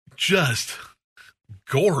just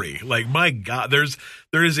gory. Like, my God, there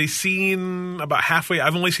is a scene about halfway.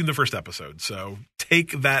 I've only seen the first episode, so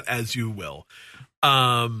take that as you will.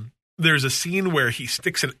 There's a scene where he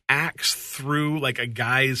sticks an axe through like a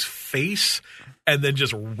guy's face and then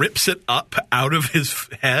just rips it up out of his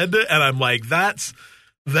head. And I'm like, that's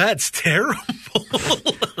terrible.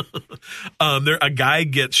 A guy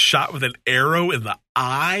gets shot with an arrow in the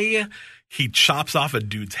eye. He chops off a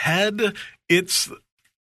dude's head. It's,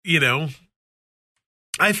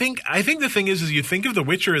 I think the thing is you think of The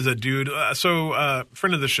Witcher as a dude.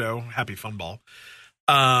 Friend of the show, Happy Funball,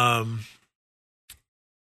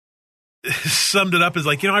 summed it up as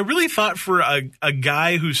like, I really thought for a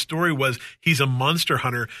guy whose story was he's a monster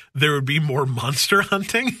hunter, there would be more monster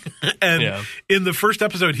hunting. And in the first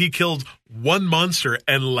episode, he kills one monster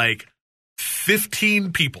and like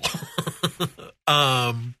 15 people.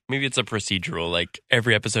 Maybe it's a procedural, like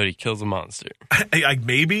every episode he kills a monster.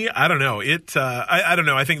 Maybe. I don't know. I don't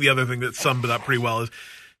know. I think the other thing that summed it up pretty well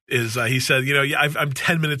is he said, I'm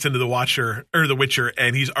 10 minutes into The Witcher,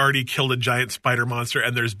 and he's already killed a giant spider monster,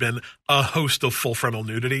 and there's been a host of full frontal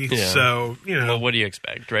nudity. Yeah. So, well, what do you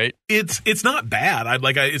expect, right? It's not bad.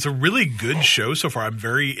 It's a really good show so far. I'm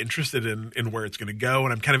very interested in where it's going to go,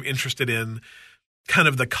 and I'm kind of interested in kind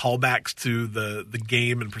of the callbacks to the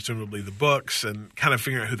game and presumably the books, and kind of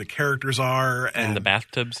figuring out who the characters are. And the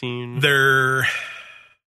bathtub scene.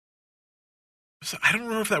 I don't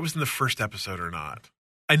remember if that was in the first episode or not.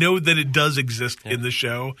 I know that it does exist in the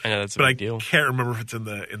show. I know that's a but big deal. Can't remember if it's in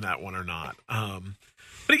that one or not.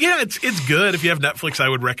 But yeah, it's good. If you have Netflix, I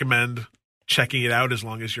would recommend checking it out as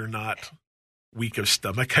long as you're not weak of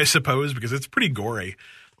stomach, I suppose, because it's pretty gory.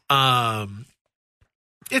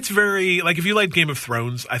 It's very, like, if you like Game of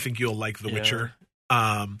Thrones, I think you'll like The Witcher.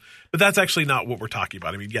 But that's actually not what we're talking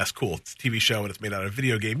about. I mean, yes, cool. It's a TV show and it's made out of a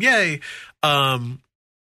video game. Yay.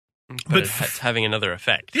 But it's having another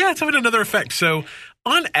effect. Yeah, it's having another effect. So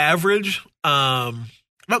on average, about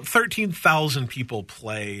 13,000 people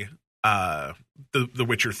play The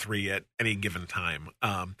Witcher 3 at any given time,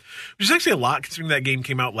 which is actually a lot considering that game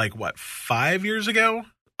came out 5 years ago.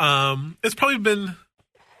 It's probably been,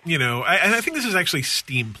 I think this is actually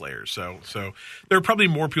Steam players. So there are probably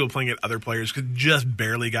more people playing it other players because it just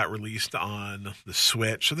barely got released on the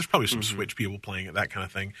Switch. So there's probably some Switch people playing it, that kind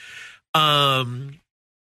of thing.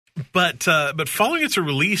 But following its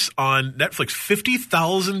release on Netflix,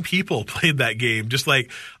 50,000 people played that game. Just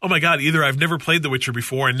like, oh my God, either I've never played The Witcher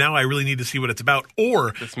before and now I really need to see what it's about,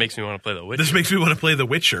 or this makes me want to play The Witcher. This makes me want to play The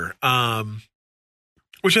Witcher.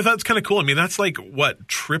 Which I thought is kind of cool. I mean, that's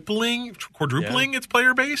quadrupling its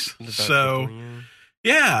player base. So,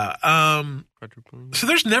 yeah. So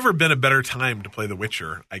there's never been a better time to play The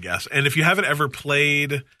Witcher, I guess. And if you have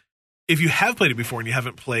played it before and you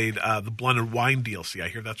haven't played the Blood and Wine DLC, I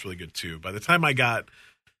hear that's really good too. By the time I got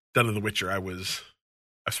done with The Witcher, I was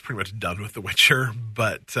pretty much done with The Witcher.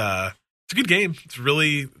 But it's a good game. It's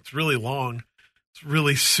really long. It's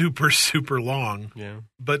really super, super long. Yeah,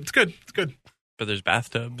 but it's good. It's good. But there's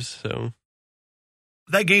bathtubs, so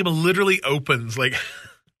that game literally opens like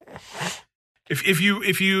if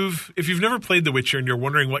you've never played The Witcher and you're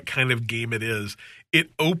wondering what kind of game it is, it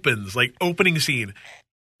opens like opening scene.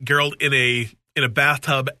 Geralt in a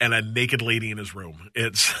bathtub and a naked lady in his room.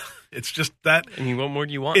 It's just that. I mean, what more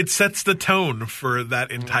do you want? It sets the tone for that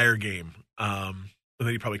entire game. And then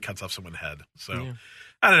he probably cuts off someone's head. So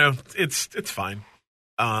I don't know. It's fine.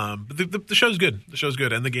 But the show's good. The show's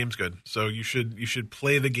good and the game's good. So you should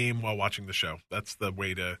play the game while watching the show. That's the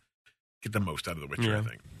way to get the most out of The Witcher, I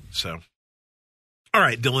think. So, all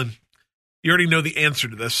right, Dylan, you already know the answer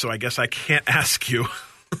to this, so I guess I can't ask you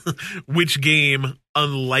which game,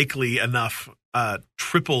 unlikely enough,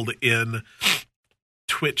 tripled in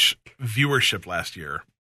Twitch viewership last year.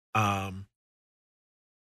 I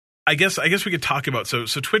guess we could talk about so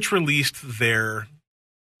Twitch released their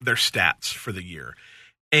stats for the year.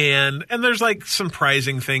 And there's some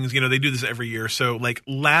surprising things, they do this every year. So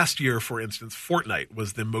last year, for instance, Fortnite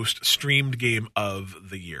was the most streamed game of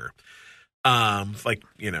the year.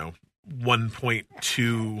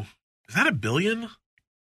 1.2, is that a billion? Wow,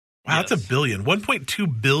 yes. That's a billion.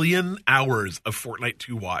 1.2 billion hours of Fortnite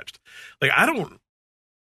 2 watched.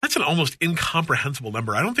 That's an almost incomprehensible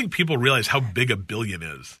number. I don't think people realize how big a billion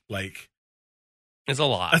is. It's a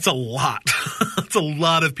lot. That's a lot. That's a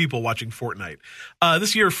lot of people watching Fortnite.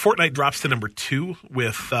 This year, Fortnite drops to number 2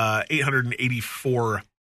 with 884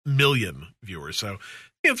 million viewers. So,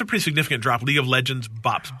 it's a pretty significant drop. League of Legends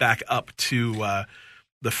bops back up to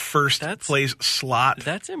the first place slot.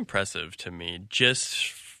 That's impressive to me.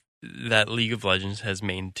 Just that League of Legends has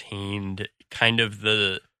maintained kind of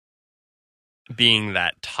being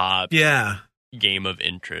that top game of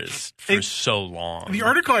interest for so long. The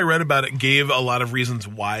article I read about it gave a lot of reasons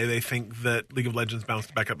why they think that League of Legends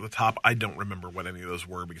bounced back up to the top. I don't remember what any of those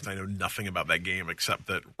were because I know nothing about that game except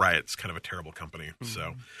that Riot's kind of a terrible company.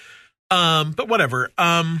 So, but whatever.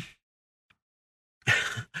 I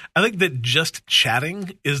think that just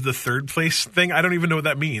chatting is the third place thing. I don't even know what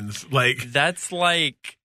that means. That's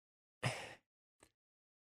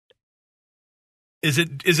Is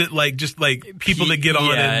it just people that get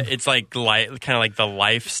on? Yeah, it's kind of like the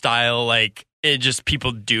lifestyle, it just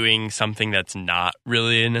people doing something that's not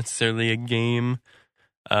really necessarily a game.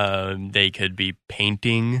 They could be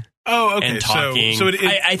painting. Oh, okay. And talking. So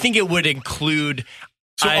I think it would include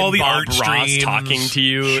all the Bob art Ross streams talking to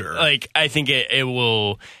you. Sure. I think it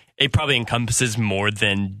will. It probably encompasses more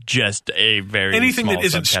than just a very anything small that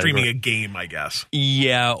isn't subcategory. Streaming a game, I guess.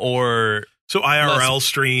 Yeah, or. So IRL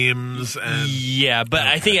streams and but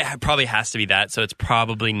I think it probably has to be that. So it's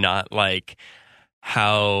probably not like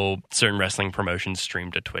how certain wrestling promotions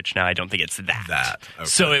stream to Twitch. Now I don't think it's that. Okay.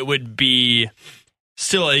 So it would be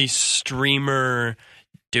still a streamer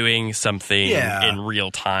doing something in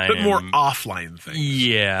real time, but more offline things.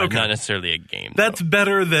 Yeah, not necessarily a game. That's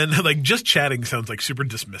better than just chatting. Sounds like super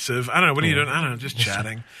dismissive. I don't know. What are you doing? I don't know. Just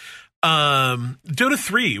chatting. Dota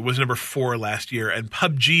 3 was number 4 last year, and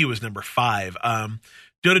PUBG was number 5.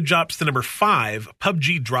 Dota drops to number 5.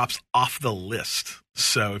 PUBG drops off the list.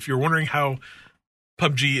 So if you're wondering how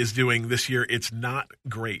PUBG is doing this year, it's not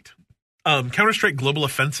great. Counter-Strike Global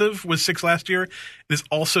Offensive was 6 last year. It is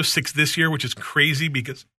also 6 this year, which is crazy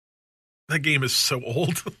because that game is so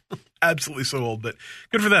old. Absolutely so old, but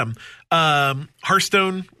good for them.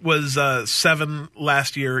 Hearthstone was 7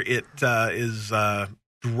 last year. It is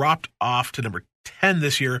dropped off to number 10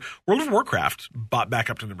 this year. World of Warcraft bought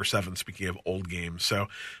back up to number 7, speaking of old games. So a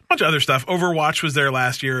bunch of other stuff. Overwatch was there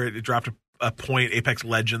last year. It dropped a point. Apex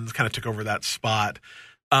Legends kind of took over that spot.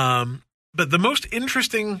 But the most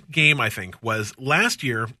interesting game, I think, was last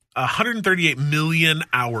year, 138 million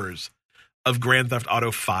hours of Grand Theft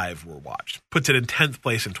Auto 5 were watched. Puts it in 10th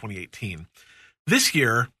place in 2018. This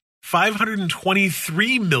year,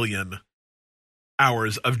 523 million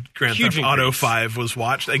hours of Grand Theft Auto 5 was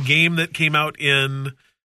watched. A game that came out in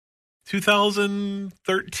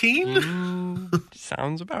 2013?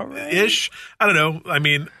 Sounds about right. Ish. I don't know. I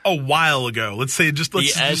mean, a while ago. Let's say this a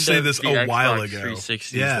while ago.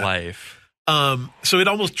 360's life. So it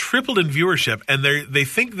almost tripled in viewership, and they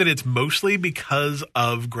think that it's mostly because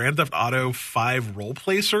of Grand Theft Auto 5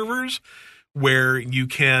 roleplay servers, where you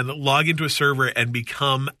can log into a server and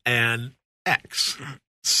become an X.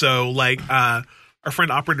 So, like, our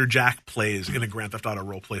friend Operator Jack plays in a Grand Theft Auto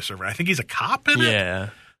roleplay server. I think he's a cop in it. Yeah.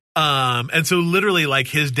 And so literally, like,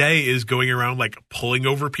 his day is going around, like, pulling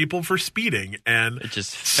over people for speeding and it's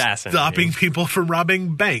just fascinating. Stopping people from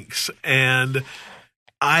robbing banks. And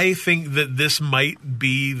I think that this might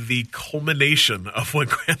be the culmination of what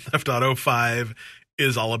Grand Theft Auto 5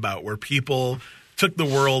 is all about, where people took the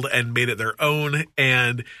world and made it their own.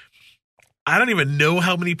 And I don't even know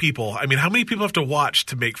how many people have to watch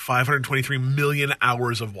to make 523 million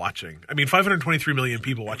hours of watching? I mean, 523 million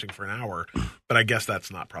people watching for an hour, but I guess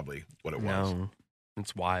that's not probably what it was. No,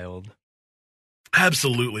 it's wild.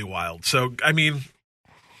 Absolutely wild. So, I mean,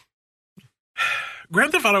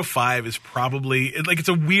 Grand Theft Auto 5 is probably, like, it's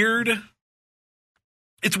weird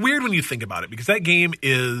when you think about it, because that game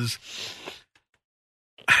is,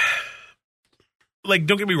 like,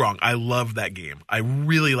 don't get me wrong, I love that game. I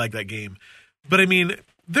really like that game. But, I mean,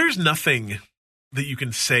 there's nothing that you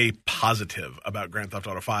can say positive about Grand Theft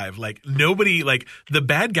Auto 5. Like, nobody, like, the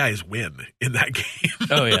bad guys win in that game.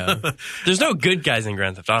 Oh, yeah. There's no good guys in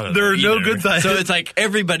Grand Theft Auto. There are no good guys. So it's like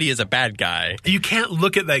everybody is a bad guy. You can't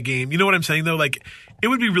look at that game. You know what I'm saying, though? Like, it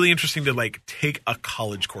would be really interesting to, like, take a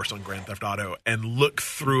college course on Grand Theft Auto and look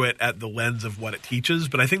through it at the lens of what it teaches.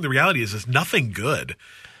 But I think the reality is nothing good.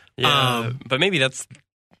 Yeah, but maybe that's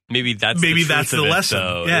the lesson.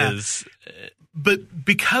 Though, yeah. But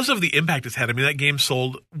because of the impact it's had, I mean, that game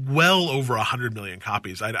sold well over 100 million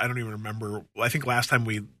copies. I don't even remember. I think last time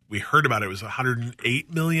we heard about it was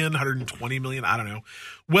 108 million, 120 million. I don't know.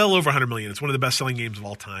 Well over 100 million. It's one of the best-selling games of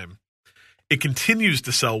all time. It continues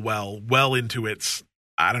to sell well into its,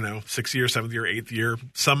 I don't know, 6th year, 7th year, 8th year,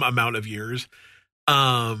 some amount of years.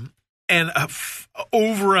 And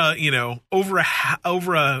over a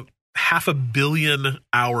half a billion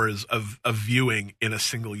hours of viewing in a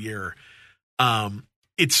single year.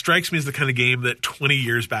 It strikes me as the kind of game that 20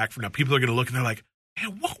 years back from now, people are going to look and they're like,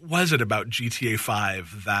 man, what was it about GTA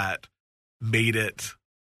 5 that made it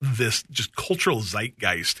this just cultural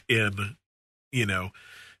zeitgeist in,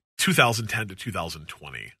 2010 to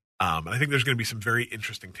 2020? And I think there's going to be some very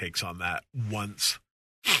interesting takes on that once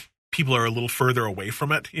people are a little further away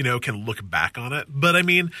from it, can look back on it. But I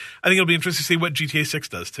mean, I think it'll be interesting to see what GTA 6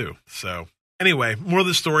 does too. So anyway, more of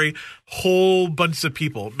the story, whole bunch of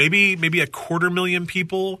people, maybe 250,000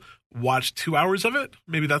 people watched 2 hours of it.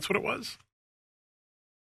 Maybe that's what it was.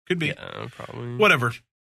 Could be. Yeah, probably. Whatever.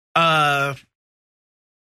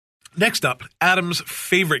 Next up, Adam's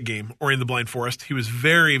favorite game, Ori and the Blind Forest. He was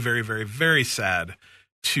very, very, very, very sad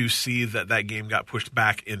to see that game got pushed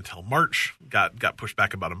back until March, got pushed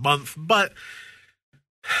back about a month. But,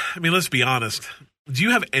 I mean, let's be honest. Do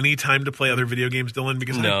you have any time to play other video games, Dylan?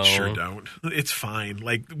 Because no. I sure don't. It's fine.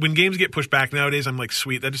 Like, when games get pushed back nowadays, I'm like,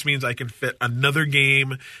 sweet. That just means I can fit another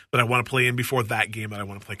game that I want to play in before that game that I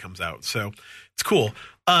want to play comes out. So, it's cool.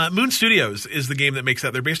 Moon Studios is the game that makes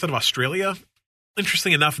that. They're based out of Australia.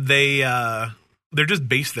 Interesting enough, they're just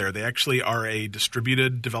based there. They actually are a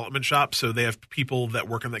distributed development shop, so they have people that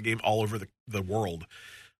work on that game all over the world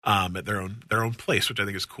at their own place, which I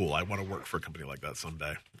think is cool. I want to work for a company like that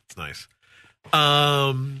someday. It's nice.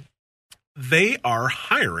 They are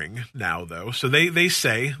hiring now, though. So they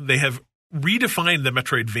say they have redefined the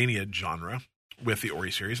Metroidvania genre with the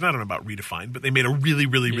Ori series. And I don't know about redefined, but they made a really,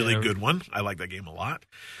 really, really good one. I like that game a lot.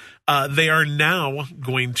 They are now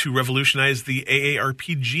going to revolutionize the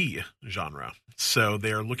AARPG genre. So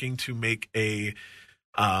they are looking to make a.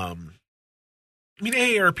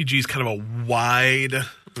 AARPG is kind of a wide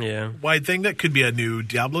thing. That could be a new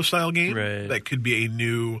Diablo style game. Right. That could be a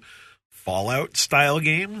new Fallout style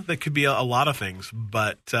game. That could be a lot of things.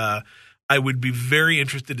 But I would be very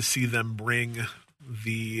interested to see them bring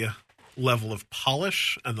the level of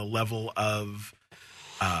polish and the level of.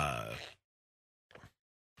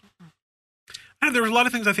 There were a lot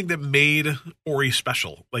of things I think that made Ori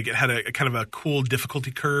special. Like it had a kind of a cool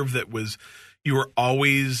difficulty curve that was it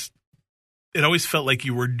always felt like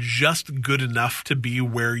you were just good enough to be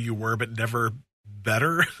where you were, but never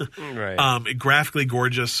better. Right. Graphically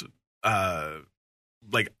gorgeous.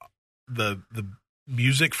 Like the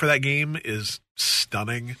music for that game is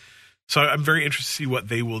stunning. So I'm very interested to see what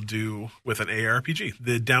they will do with an ARPG.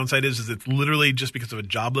 The downside is it's literally just because of a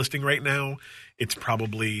job listing right now. It's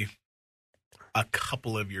probably a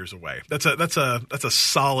couple of years away. That's a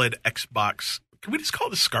solid Xbox. Can we just call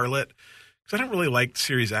it the Scarlet? Because I don't really like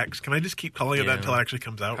Series X. Can I just keep calling it that until it actually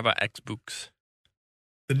comes out? How about Xbox?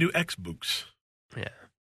 The new Xbox. Yeah.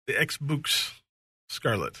 The Xbox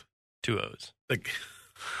Scarlet. 2 O's. Like,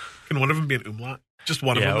 can one of them be an umlaut? Just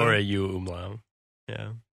one of them? Yeah, or a U umlaut.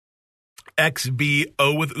 Yeah.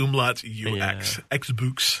 XBO with umlauts, UX. Yeah.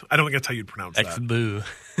 Xbox. I don't think that's how you'd pronounce that. Xboo.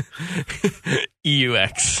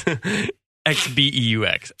 EUX.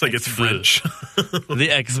 XBEUX. It's like it's French. The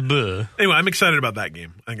Xboo. Anyway, I'm excited about that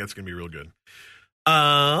game. I think that's going to be real good.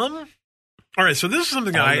 All right, so this is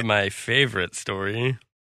something my favorite story.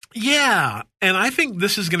 Yeah, and I think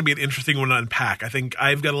this is going to be an interesting one to unpack. I think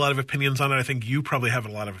I've got a lot of opinions on it. I think you probably have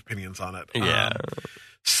a lot of opinions on it. Yeah.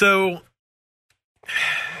 So,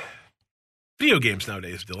 video games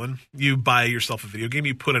nowadays, Dylan, you buy yourself a video game,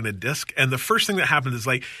 you put in a disc, and the first thing that happens is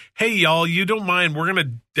like, hey, y'all, you don't mind, we're going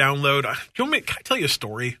to download. Can I tell you a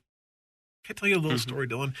story? Can I tell you a little story,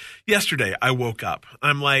 Dylan? Yesterday, I woke up.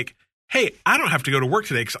 I'm like, hey, I don't have to go to work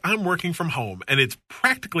today because I'm working from home, and it's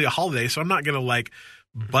practically a holiday, so I'm not going to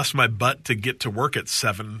bust my butt to get to work at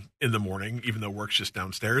 7 in the morning, even though work's just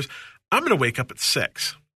downstairs. I'm going to wake up at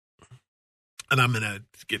 6, and I'm going to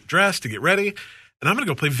get dressed to get ready, and I'm going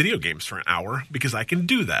to go play video games for an hour because I can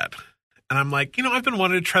do that. And I'm like, I've been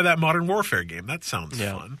wanting to try that Modern Warfare game. That sounds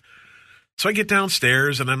fun. So I get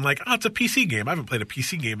downstairs, and I'm like, oh, it's a PC game. I haven't played a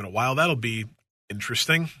PC game in a while. That'll be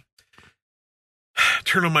interesting.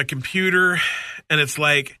 Turn on my computer, and it's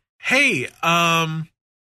like, hey,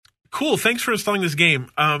 cool, thanks for installing this game.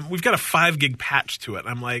 We've got a 5 gig patch to it.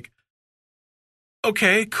 I'm like,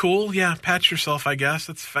 okay, cool. Yeah, patch yourself, I guess.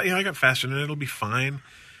 I got fast internet. It'll be fine.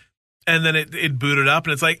 And then it booted up,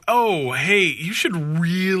 and it's like, oh, hey, you should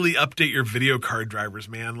really update your video card drivers,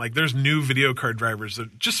 man. Like, there's new video card drivers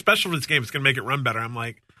that just special for this game. It's going to make it run better. I'm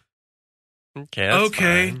like,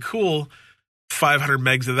 okay, cool. 500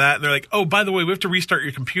 megs of that. And they're like, oh, by the way, we have to restart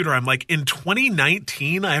your computer. I'm like, in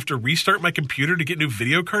 2019, I have to restart my computer to get new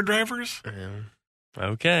video card drivers?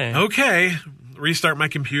 Okay. Restart my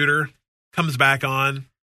computer. Comes back on.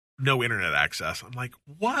 No internet access. I'm like,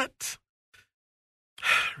 what?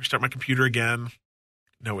 Restart my computer again.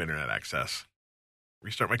 No internet access.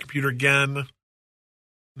 Restart my computer again.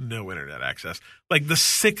 No internet access. Like the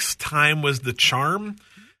 6th time was the charm.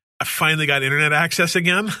 I finally got internet access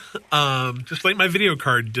again. Just like my video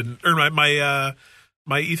card didn't, or my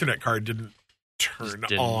Ethernet card didn't turn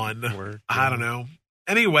on. Work, I don't know.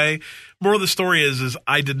 Anyway, moral of the story is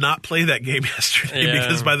I did not play that game yesterday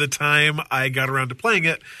because by the time I got around to playing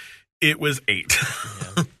it, it was 8.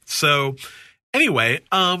 Yeah. So anyway,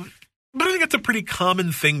 but I think it's a pretty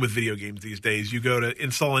common thing with video games these days. You go to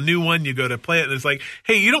install a new one, you go to play it, and it's like,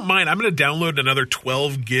 hey, you don't mind, I'm going to download another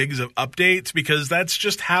 12 gigs of updates because that's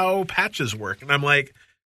just how patches work. And I'm like,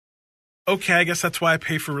 okay, I guess that's why I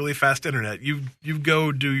pay for really fast internet. You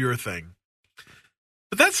go do your thing.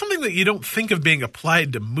 But that's something that you don't think of being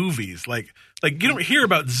applied to movies. Like you don't hear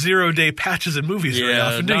about 0-day patches in movies very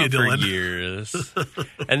often, do you, Dylan? For years.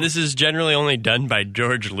 And this is generally only done by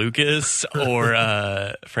George Lucas or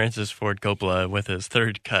Francis Ford Coppola with his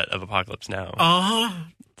 3rd cut of Apocalypse Now.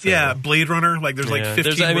 So, yeah, Blade Runner. Like there's like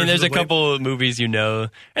 15. There's a couple of movies, and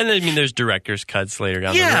there's director's cuts later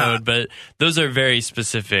down the road, but those are very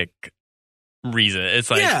specific reason.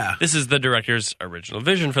 It's like this is the director's original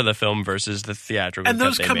vision for the film versus the theatrical and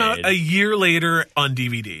those come out a year later on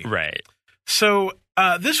DVD. Right. So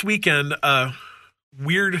this weekend,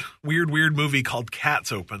 weird movie called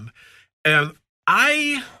Cats opened, and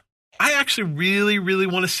I actually really, really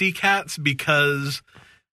want to see Cats because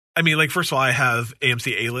first of all, I have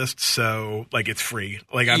AMC A-List, so it's free.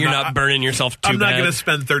 Like you're not burning yourself too bad. I'm not going to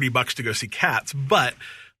spend $30 to go see Cats, but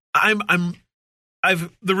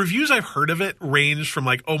The reviews I've heard of it range from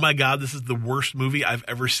like, oh my God, this is the worst movie I've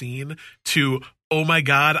ever seen, to, oh my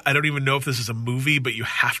God, I don't even know if this is a movie, but you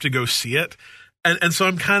have to go see it. And so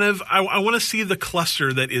I'm kind of, I want to see the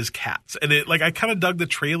cluster that is Cats. And I kind of dug the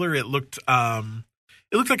trailer. It looked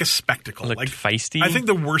like a spectacle. It looked feisty. I think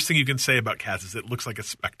the worst thing you can say about Cats is it looks like a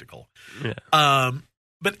spectacle. Yeah.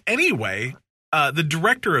 But anyway, the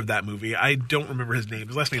director of that movie, I don't remember his name.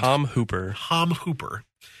 His last name is Tom Hooper. Tom Hooper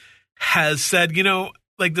has said,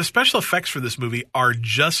 like the special effects for this movie are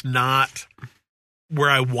just not where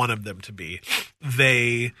I wanted them to be.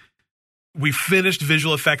 We finished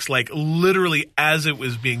visual effects like literally as it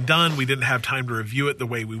was being done. We didn't have time to review it the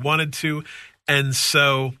way we wanted to. And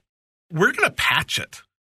so we're going to patch it.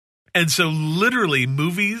 And so literally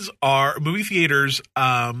movie theaters,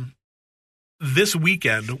 this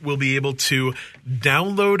weekend will be able to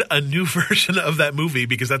download a new version of that movie,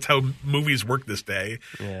 because that's how movies work this day.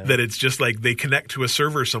 Yeah. That it's just like they connect to a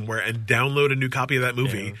server somewhere and download a new copy of that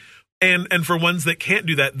movie. Yeah. And for ones that can't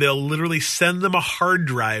do that, they'll literally send them a hard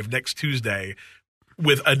drive next Tuesday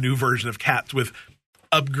with a new version of Cats with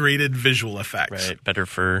upgraded visual effects. Right, better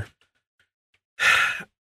fur.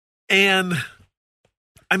 And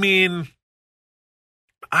I mean,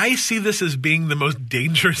 I see this as being the most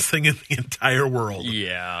dangerous thing in the entire world.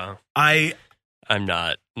 Yeah. I'm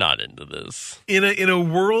not into this. In a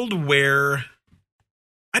world where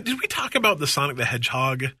did we talk about the Sonic the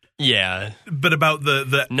Hedgehog? Yeah. But about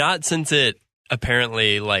the not since it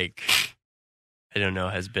apparently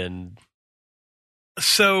has been.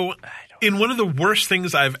 So in one of the worst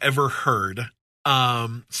things I've ever heard,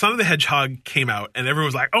 Sonic the Hedgehog came out and everyone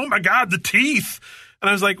was like, "Oh my God, the teeth!" And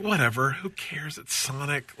I was like, "Whatever, who cares? It's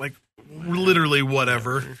Sonic, like literally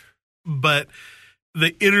whatever." But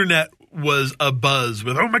the internet was abuzz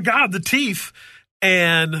with, "Oh my God, the teeth!"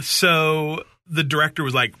 And so the director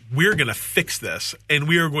was like, "We're going to fix this, and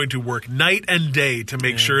we are going to work night and day to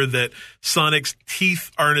make sure that Sonic's teeth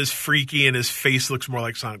aren't as freaky and his face looks more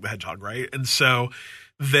like Sonic the Hedgehog," right? And so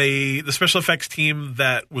the special effects team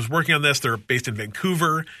that was working on this, they're based in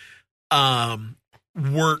Vancouver,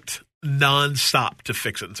 worked nonstop to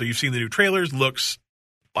fix it. And so you've seen the new trailers, looks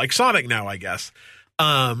like Sonic now, I guess.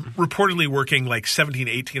 Reportedly working like 17,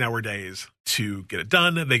 18-hour days to get it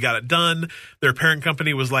done. They got it done. Their parent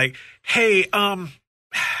company was like, "Hey,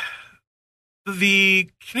 the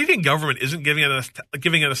Canadian government isn't giving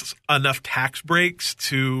us enough tax breaks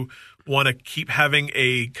to want to keep having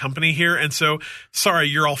a company here. And so, sorry,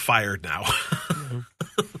 you're all fired now." Mm-hmm.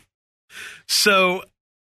 So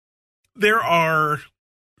there are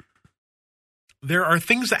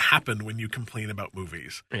things that happen when you complain about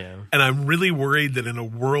movies. Yeah. And I'm really worried that in a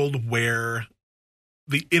world where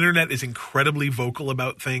the internet is incredibly vocal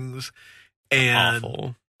about things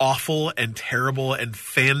and awful and terrible, and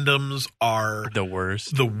fandoms are the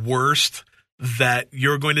worst, that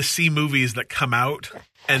you're going to see movies that come out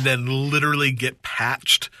and then literally get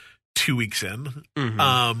patched 2 weeks in.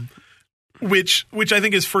 Mm-hmm. Which I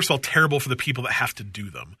think is, first of all, terrible for the people that have to do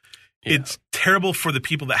them. Yeah. It's terrible for the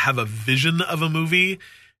people that have a vision of a movie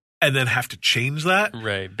and then have to change that.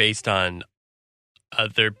 Right, based on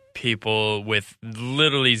other people with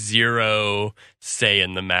literally zero say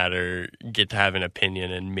in the matter get to have an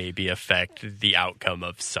opinion and maybe affect the outcome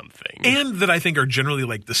of something. And that I think are generally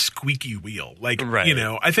like the squeaky wheel. Like, right.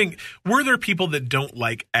 I think, were there people that don't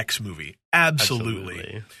like X movie?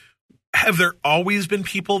 Absolutely. Have there always been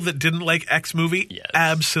people that didn't like X movie? Yes.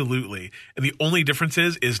 Absolutely. And the only difference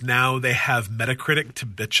is now they have Metacritic to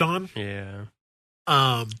bitch on. Yeah.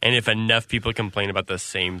 And if enough people complain about the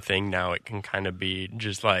same thing, now it can kind of be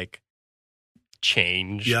just like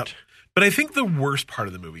changed. Yep. But I think the worst part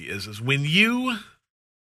of the movie is when you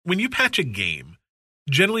patch a game,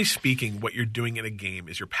 generally speaking, what you're doing in a game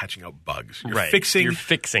is you're patching out bugs. You're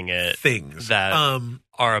fixing it. Things that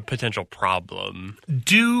are a potential problem.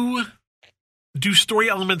 Do story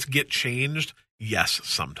elements get changed? Yes,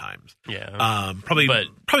 sometimes. Yeah.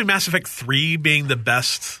 Probably Mass Effect 3 being the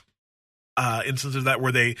best instance of that,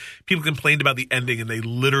 where people complained about the ending and they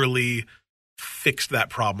literally fixed that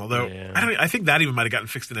problem. Although I think that even might have gotten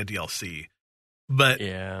fixed in a DLC. But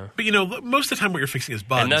most of the time what you're fixing is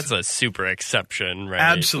bugs. And that's a super exception, right?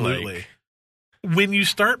 Absolutely. When you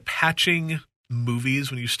start patching movies,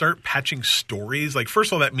 when you start patching stories, like, first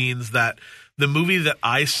of all, that means that the movie that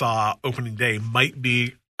I saw opening day might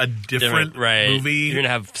be a different movie. You're going to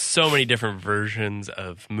have so many different versions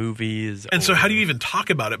of movies. And so how do you even talk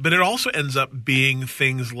about it? But it also ends up being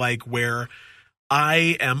things like where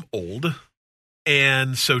I am old.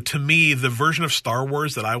 And so to me, the version of Star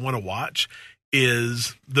Wars that I want to watch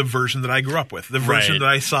is the version that I grew up with, the version Right. that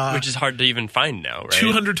I saw, Which is hard to even find now, right?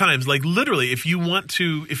 200 times. Like literally, if you want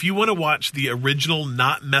to watch the original,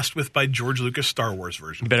 not messed with by George Lucas Star Wars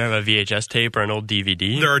version, You better have a VHS tape or an old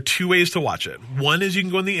DVD. there are two ways to watch it. One is you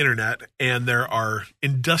can go on the internet, and there are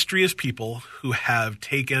industrious people who have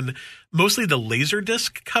taken mostly the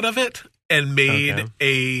Laserdisc cut of it and made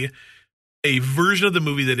a version of the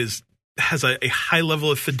movie that has a high level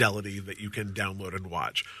of fidelity that you can download and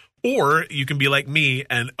watch. Or you can be like me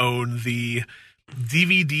and own the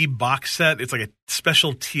DVD box set. It's like a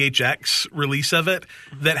special THX release of it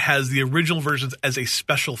that has the original versions as a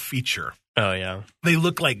special feature. Oh, yeah. They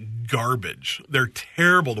look like garbage. They're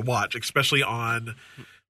terrible to watch, especially on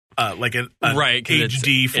like an Right, 'cause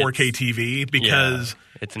HD it's 4K TV, because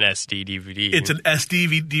It's an SD DVD. it's an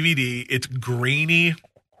SD DVD. It's grainy.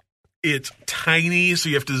 It's tiny, so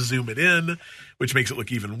you have to zoom it in, which makes it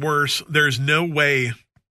look even worse. There's no way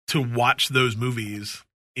to watch those movies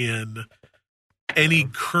in any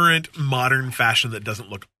current modern fashion that doesn't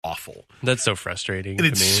look awful. That's so frustrating And to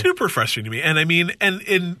it's me. super frustrating to me. And I mean,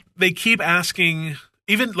 and they keep asking,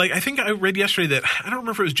 even like, I think I read yesterday that, I don't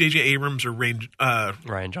remember if it was J.J. Abrams or Ryan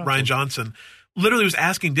Johnson. Ryan Johnson literally was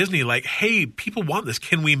asking Disney, like, hey, people want this.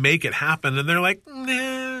 Can we make it happen? And they're like,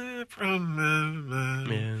 nah,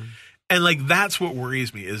 Yeah. And like, that's what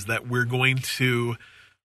worries me, is that we're going to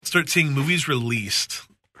start seeing movies released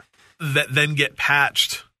that then get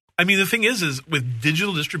patched. I mean, the thing is with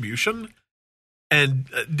digital distribution and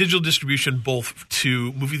digital distribution both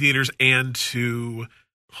to movie theaters and to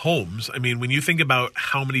homes. I mean, when you think about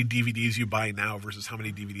how many DVDs you buy now versus how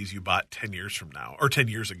many DVDs you bought 10 years from now or 10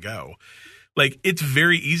 years ago, like, it's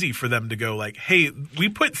very easy for them to go like, hey, we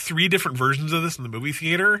put 3 different versions of this in the movie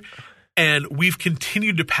theater and we've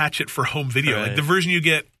continued to patch it for home video. Right. Like, the version you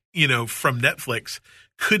get, from Netflix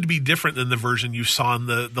could be different than the version you saw in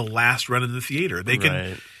the last run in the theater. They can,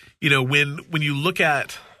 Right. when you look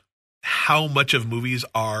at how much of movies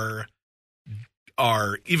are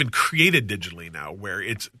even created digitally now, where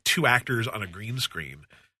it's 2 actors on a green screen,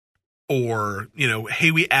 or,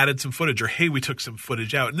 hey, we added some footage, or hey, we took some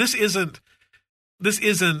footage out. And this isn't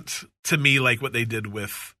to me like what they did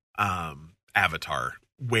with Avatar,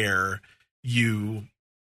 where you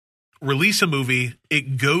release a movie,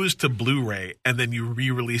 it goes to Blu-ray, and then you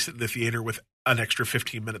re-release it in the theater with an extra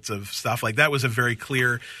 15 minutes of stuff. Like, that was a very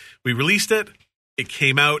clear, we released it, it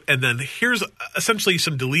came out, and then here's essentially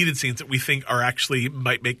some deleted scenes that we think are actually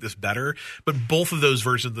might make this better. But both of those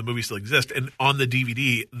versions of the movie still exist. And on the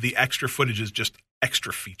DVD, the extra footage is just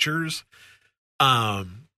extra features.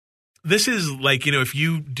 This is like, if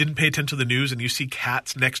you didn't pay attention to the news and you see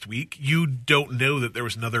Cats next week, you don't know that there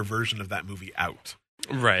was another version of that movie out.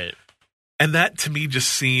 Right. And that to me just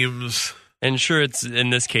seems... And sure, it's in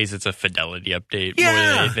this case, it's a fidelity update Yeah. more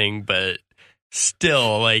than anything, but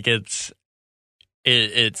still, like, it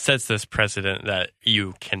sets this precedent that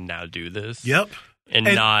you can now do this. Yep. And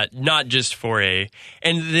not just for and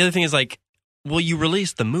the other thing is, like, well, you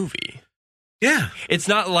released the movie. Yeah. It's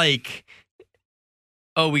not like,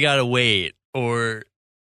 oh, we gotta wait, or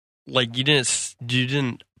like you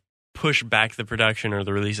didn't push back the production or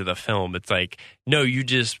the release of the film. It's like, no, you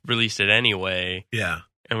just released it anyway. Yeah.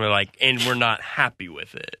 And we're not happy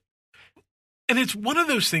with it. And it's one of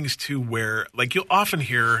those things, too, where, like, you'll often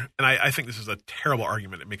hear, and I think this is a terrible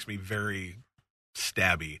argument. It makes me very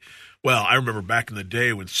stabby. Well, I remember back in the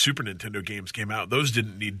day when Super Nintendo games came out, those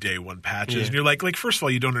didn't need day one patches. Yeah. And you're like, first of all,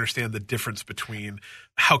 you don't understand the difference between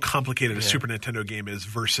how complicated a Super Nintendo game is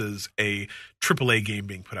versus a AAA game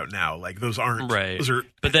being put out now. Like, those aren't... Right. Those are...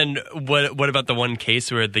 But then what about the one case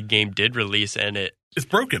where the game did release and It's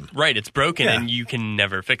broken. Right, it's broken Yeah. and you can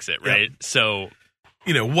never fix it, right? Yep. So...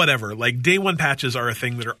 Whatever. Like, day one patches are a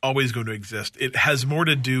thing that are always going to exist. It has more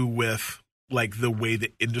to do with, like, the way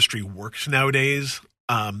the industry works nowadays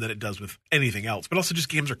than it does with anything else. But also just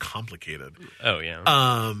games are complicated. Oh,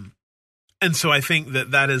 yeah. And so I think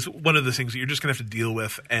that is one of the things that you're just going to have to deal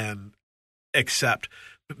with and accept.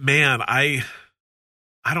 But man, I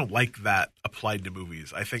don't like that applied to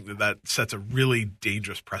movies. I think that sets a really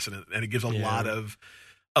dangerous precedent, and it gives a lot of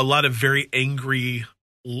very angry,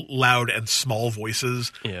 loud and small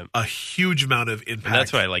voices, a huge amount of impact. And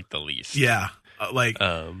that's what I like the least. Yeah.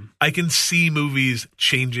 I can see movies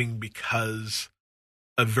changing because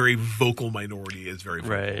a very vocal minority is very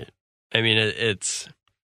vocal. Right. I mean,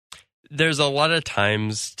 there's a lot of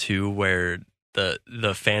times too where the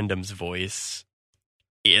fandom's voice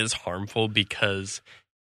is harmful because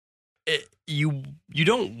you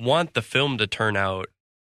don't want the film to turn out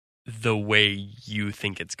the way you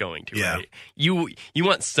think it's going to, right? You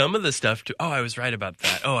want some of the stuff to, I was right about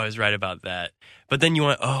that. Oh, I was right about that. But then you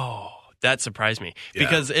want, That surprised me. Yeah.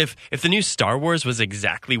 Because if the new Star Wars was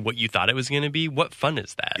exactly what you thought it was going to be, what fun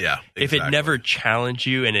is that? Yeah, If it exactly. never challenged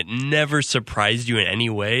you and it never surprised you in any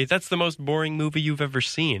way, that's the most boring movie you've ever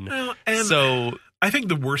seen. Well, and So, I think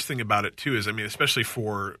the worst thing about it too is, I mean, especially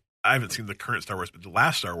for, I haven't seen the current Star Wars, but the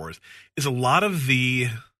last Star Wars, is a lot of the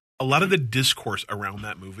discourse around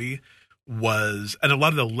that movie was, and a lot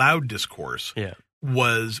of the loud discourse yeah.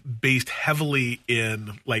 was based heavily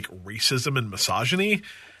in like racism and misogyny.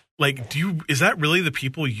 Like, is that really the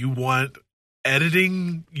people you want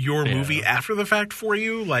editing your movie after the fact for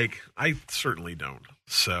you? Like, I certainly don't.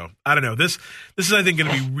 So I don't know. This is, I think,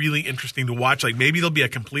 going to be really interesting to watch. Like, maybe there'll be a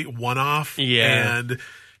complete one-off. Yeah. And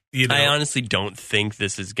you know, I honestly don't think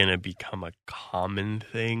this is going to become a common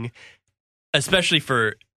thing, especially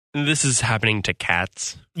for, this is happening to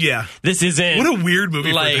Cats. yeah. This isn't. What a weird movie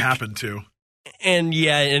for it like- to happen to. And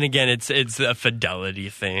yeah, and again, it's a fidelity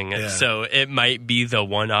thing. Yeah. So it might be the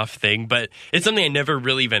one-off thing, but it's something I never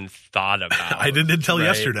really even thought about. I didn't until right?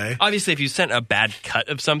 yesterday. Obviously, if you sent a bad cut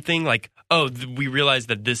of something, like, oh, we realize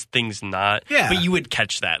that this thing's not, Yeah. but you would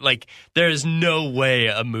catch that. Like, there's no way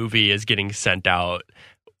a movie is getting sent out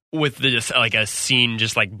with just like a scene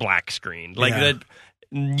just like black screen. Like Yeah.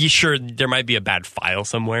 that, sure, there might be a bad file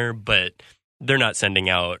somewhere, but they're not sending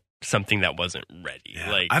out something that wasn't ready.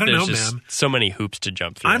 Yeah. Like, I don't there's know, just man. so many hoops to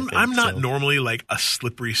jump through. I'm not normally like a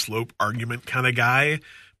slippery slope argument kind of guy.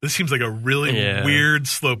 This seems like a really Yeah. weird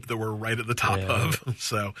slope that we're right at the top Yeah. of.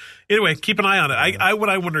 So anyway, keep an eye on it. What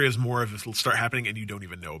I wonder is more of this will start happening and you don't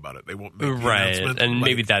even know about it. They won't make the Right, announcement. and Like,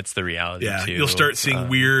 maybe that's the reality yeah, too. you'll start seeing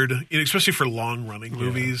weird, especially for long running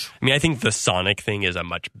movies. I mean, I think the Sonic thing is a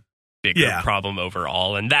much bigger Yeah. problem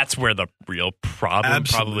overall, and that's where the real problem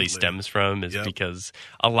probably Absolutely. stems from, is Yep. because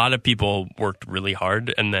a lot of people worked really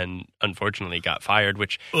hard and then unfortunately got fired,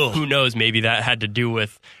 which Ugh. who knows, maybe that had to do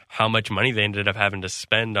with how much money they ended up having to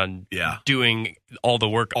spend on Yeah. doing all the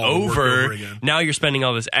work All the work over. over again. Now you're spending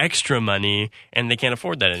all this extra money and they can't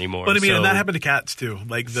afford that anymore. But I mean, So- and that happened to Cats too.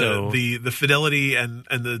 Like So- the fidelity and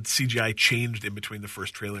the CGI changed in between the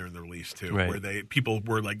first trailer and the release too, Right. where people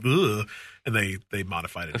were like, ugh, and they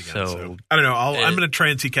modified it again. So, So, I don't know. I'm going to try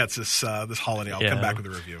and see Cats this holiday. I'll Yeah. come back with a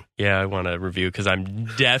review. Yeah, I want to review because I'm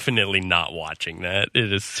definitely not watching that.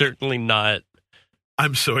 It is certainly not.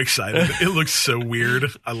 I'm so excited. It looks so weird.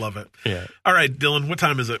 I love it. Yeah. All right, Dylan, what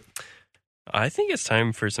time is it? I think it's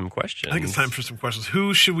time for some questions. I think it's time for some questions.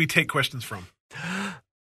 Who should we take questions from?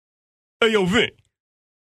 Hey, yo, Vin.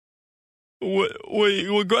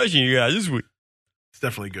 What question you got this week? It's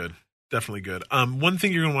definitely good. Definitely good. One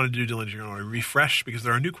thing you're going to want to do, Dylan, is you're going to want to refresh because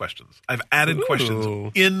there are new questions. I've added Ooh.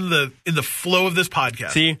 questions in the flow of this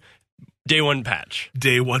podcast. See, day one patch.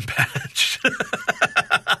 Day one patch.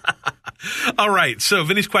 All right. So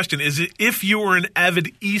Vinny's question is, if you were an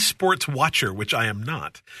avid esports watcher, which I am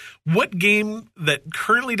not, what game that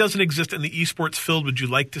currently doesn't exist in the esports field would you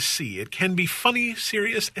like to see? It can be funny,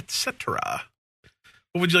 serious, etc.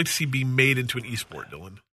 What would you like to see be made into an esport,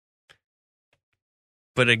 Dylan?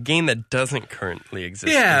 But a game that doesn't currently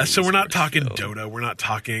exist. Yeah. in the So we're not esports talking field. Dota. We're not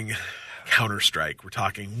talking Counter-Strike. We're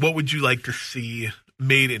talking, what would you like to see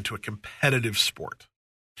made into a competitive sport?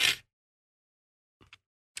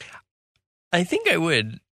 I think I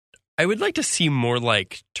would like to see more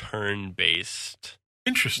like turn-based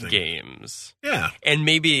Interesting. games. Yeah. And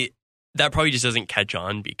maybe that probably just doesn't catch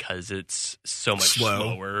on because it's so much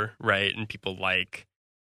slower, right? And people like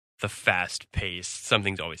the fast paced,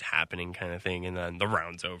 something's always happening kind of thing, and then the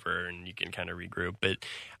round's over and you can kind of regroup. But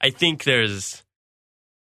I think there's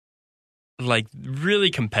like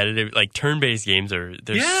really competitive, like turn-based games there's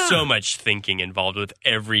Yeah. so much thinking involved with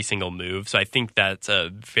every single move. So I think that's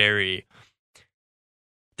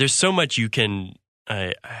there's so much you can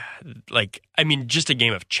just a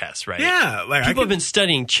game of chess, right? Yeah. Like People have been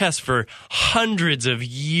studying chess for hundreds of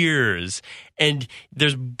years, and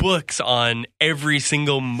there's books on every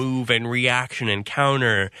single move and reaction and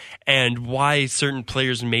counter and why certain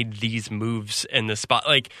players made these moves in the spot.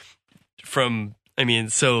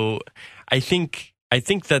 So I think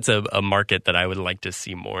that's a market that I would like to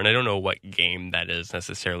see more. And I don't know what game that is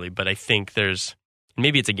necessarily, but I think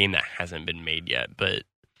maybe it's a game that hasn't been made yet, but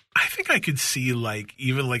I think I could see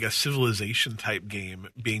even a Civilization type game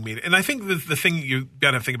being made. And I think the thing you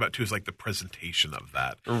got to think about too is the presentation of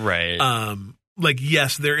that. right.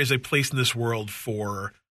 Yes, there is a place in this world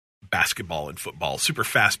for basketball and football, super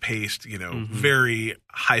fast paced, very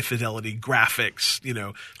high fidelity graphics,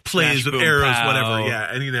 plays Smash, with boom, arrows, pow. whatever.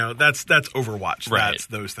 Yeah. And that's Overwatch. Right. That's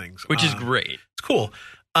those things. Which is great. It's cool.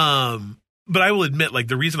 But I will admit,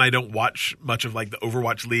 the reason I don't watch much of the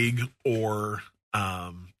Overwatch League or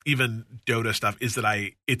even Dota stuff is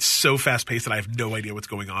that it's so fast paced that I have no idea what's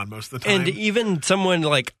going on most of the time. And even someone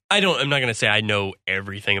like I'm not going to say I know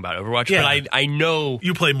everything about Overwatch, but I know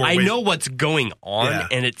you play more. I know what's going on,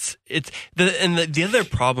 and it's the other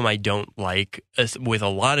problem I don't like with a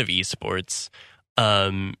lot of esports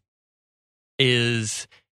is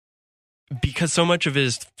because so much of it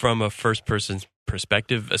is from a first person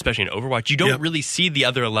perspective, especially in Overwatch, you don't really see the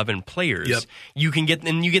other 11 players. You can get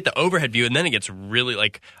the overhead view, and then it gets really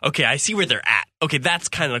like, okay, I see where they're at. Okay, that's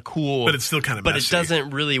kind of cool, but it's still kind of messy. But it doesn't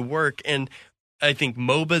really work. And I think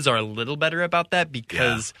MOBAs are a little better about that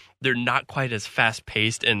because they're not quite as fast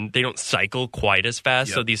paced and they don't cycle quite as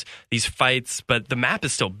fast. So these fights, but the map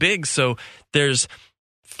is still big, so there's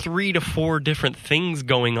 3 to 4 different things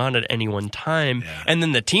going on at any one time. And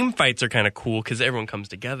then the team fights are kind of cool because everyone comes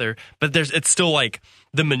together, but it's still like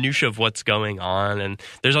the minutia of what's going on, and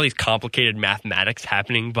there's all these complicated mathematics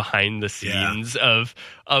happening behind the scenes of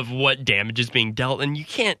what damage is being dealt, and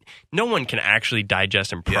no one can actually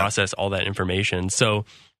digest and process all that information. So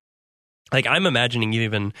like I'm imagining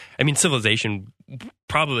Civilization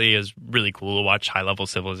probably is really cool to watch high-level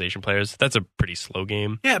Civilization players. That's a pretty slow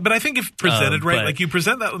game. Yeah, but I think if presented right, like you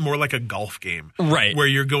present that more like a golf game. Right. Where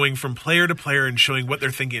you're going from player to player and showing what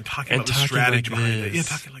they're thinking and talking about the strategy behind it. Yeah,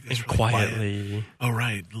 talking like this. And really quietly. Quiet. Oh,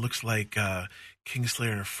 right. Looks like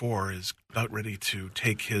Kingslayer 4 is about ready to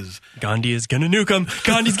take his... Gandhi is gonna nuke him.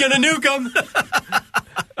 Gandhi's gonna nuke him!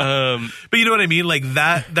 But you know what I mean? Like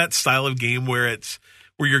that style of game where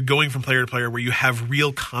you're going from player to player, where you have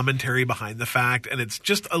real commentary behind the fact, and it's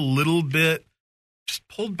just a little bit, just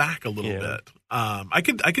pulled back a little bit. I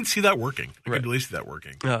could see that working. I could really see that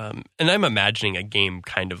working. And I'm imagining a game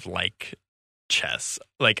kind of like chess.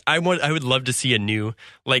 Like I would love to see a new,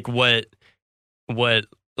 like what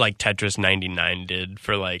like Tetris 99 did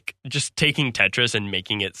for like just taking Tetris and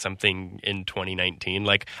making it something in 2019.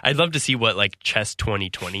 Like I'd love to see what like Chess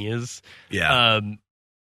 2020 is. Yeah.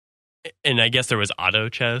 And I guess there was auto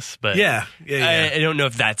chess, but yeah. I don't know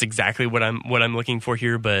if that's exactly what I'm looking for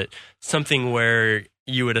here, but something where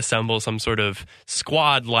you would assemble some sort of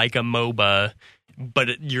squad like a MOBA,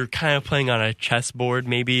 but you're kind of playing on a chessboard.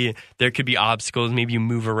 Maybe there could be obstacles. Maybe you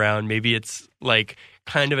move around. Maybe it's like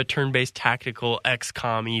kind of a turn-based tactical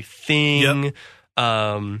XCOM-y thing.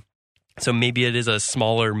 Yep. So maybe it is a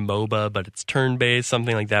smaller MOBA, but it's turn-based,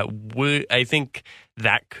 something like that. I think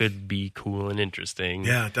that could be cool and interesting.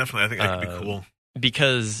 Yeah, definitely. I think that could be cool.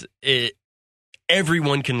 Because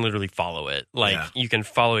everyone can literally follow it. Like, you can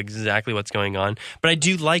follow exactly what's going on. But I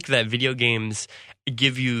do like that video games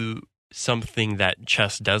give you something that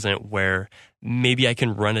chess doesn't, where maybe I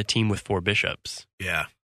can run a team with 4 bishops. Yeah.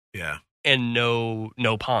 And no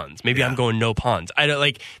pawns. Maybe I'm going no pawns. I don't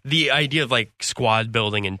like the idea of like squad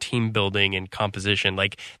building and team building and composition.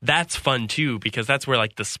 Like that's fun too, because that's where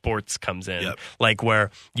like the sports comes in. Yep. Like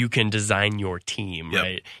where you can design your team,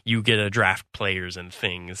 right? You get to draft players and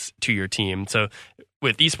things to your team. So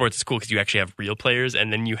with esports, it's cool because you actually have real players,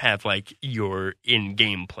 and then you have like your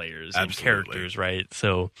in-game players and characters, right?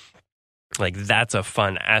 So like that's a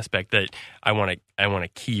fun aspect that I want to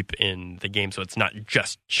keep in the game, so it's not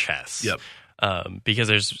just chess. Yep. Because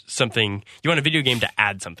there's something you want a video game to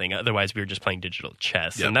add something. Otherwise, we were just playing digital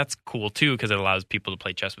chess, and that's cool too because it allows people to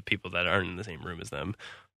play chess with people that aren't in the same room as them.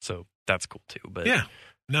 So that's cool too. But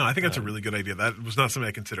no, I think that's a really good idea. That was not something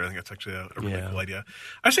I considered. I think that's actually a really cool idea.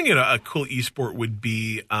 I was thinking a cool esport would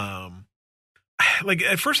be. Like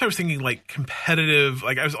at first I was thinking like competitive,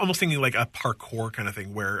 like I was almost thinking like a parkour kind of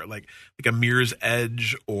thing where like a Mirror's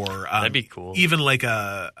Edge or that'd be cool. Even like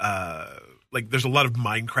like there's a lot of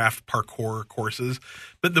Minecraft parkour courses,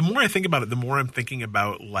 but the more I think about it, the more I'm thinking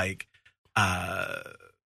about like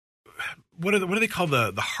what do they call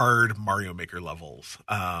the hard Mario Maker levels?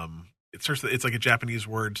 It's like a Japanese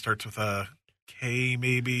word, starts with a K,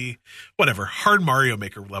 maybe, whatever, hard Mario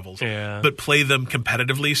Maker levels, but play them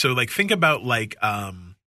competitively. So like think about like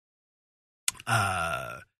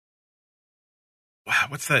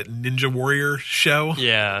what's that Ninja Warrior show?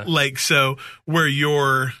 Like so where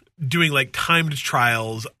you're doing like timed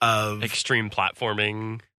trials of extreme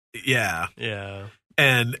platforming.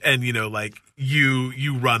 And you know, like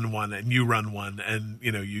you run one and you run one, and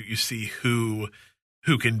you know you see who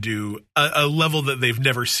can do a level that they've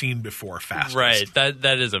never seen before fast. Right.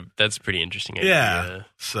 That's a pretty interesting idea. Yeah.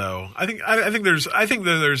 So I think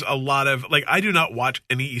that there's a lot of like, I do not watch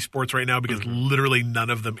any esports right now because literally none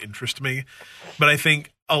of them interest me. But I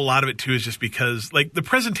think a lot of it too is just because like the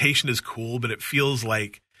presentation is cool, but it feels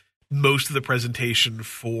like most of the presentation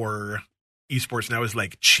for esports now is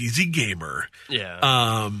like Cheesy Gamer.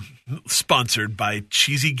 Sponsored by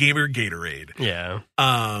Cheesy Gamer Gatorade.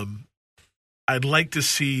 I'd like to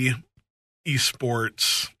see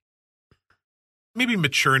esports maybe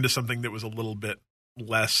mature into something that was a little bit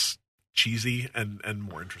less cheesy and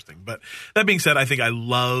more interesting. But that being said, I think I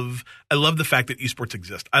love the fact that esports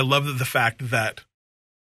exist. I love the fact that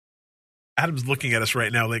Adam's looking at us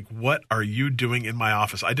right now like, what are you doing in my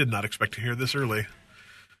office? I did not expect to hear this early.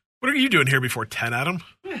 What are you doing here before 10, Adam?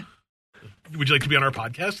 Yeah. Would you like to be on our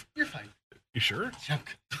podcast? You're fine. You sure?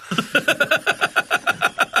 Joke.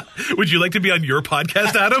 Would you like to be on your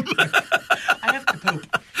podcast, Adam? I have to poop.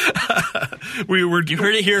 You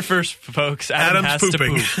heard it here first, folks. Adam Adam's has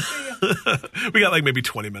pooping. to poop. We got like maybe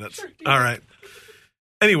 20 minutes. Sure, All right.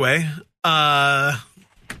 Anyway, I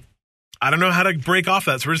don't know how to break off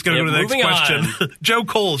that, so we're just going to go to the next moving question. Joe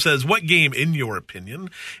Cole says, what game, in your opinion,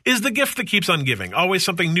 is the gift that keeps on giving? Always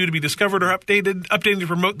something new to be discovered or updating to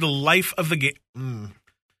promote the life of the game.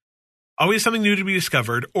 Always something new to be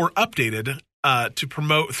discovered or updated to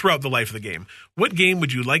promote throughout the life of the game. What game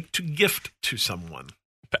would you like to gift to someone?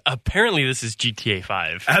 Apparently, this is GTA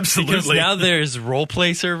 5. Absolutely. Because now there's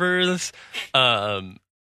roleplay servers.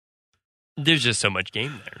 There's just so much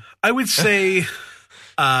game there. I would say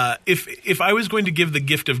if I was going to give the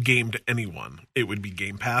gift of game to anyone, it would be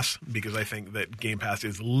Game Pass, because I think that Game Pass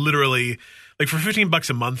is literally like for $15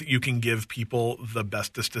 a month, you can give people the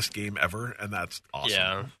bestest game ever, and that's awesome.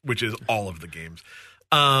 Yeah. Which is all of the games.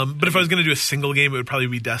 But if I was going to do a single game, it would probably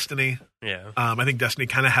be Destiny. Yeah. I think Destiny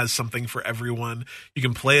kind of has something for everyone. You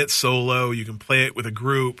can play it solo. You can play it with a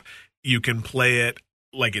group. You can play it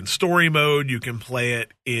like in story mode. You can play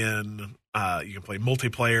it in you can play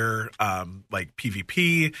multiplayer, like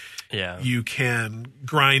PvP. Yeah. You can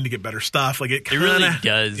grind to get better stuff. Like it It really kinda,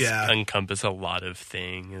 does yeah. encompass a lot of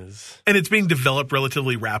things. And it's being developed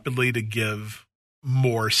relatively rapidly to give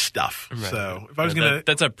more stuff. Right. So if I was Yeah, gonna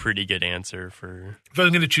that's a pretty good answer for. if I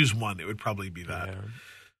was gonna choose one, it would probably be that.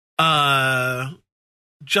 Yeah.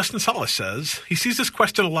 Justin Solis says he sees this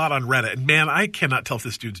question a lot on Reddit, and man, I cannot tell if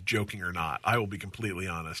this dude's joking or not. I will be completely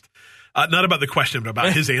honest. Not about the question, but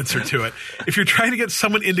about his answer to it. If you're trying to get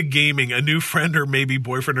someone into gaming, a new friend or maybe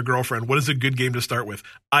boyfriend or girlfriend, what is a good game to start with?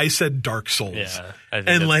 I said Dark Souls. Yeah, I think And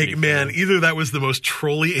that's like, pretty man, fair. either that was the most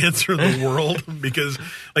trolly answer in the world, because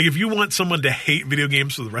like if you want someone to hate video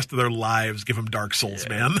games for the rest of their lives, give them Dark Souls,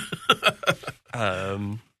 man.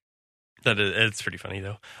 It's pretty funny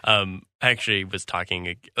though. I actually was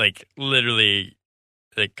talking like literally,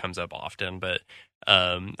 it comes up often, but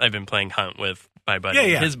I've been playing Hunt with my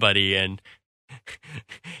buddy, and his buddy, and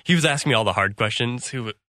he was asking me all the hard questions.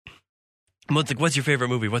 What's your favorite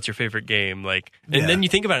movie? What's your favorite game? Like, and then you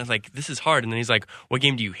think about it, it's like, this is hard. And then he's like, what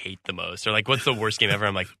game do you hate the most? Or like, what's the worst game ever?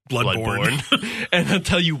 I'm like, Bloodborne. And they'll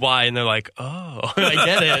tell you why. And they're like, oh, I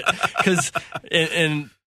get it. Because, and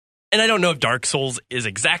I don't know if Dark Souls is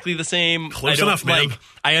exactly the same. Close enough, man. Like,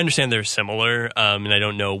 I understand they're similar, and I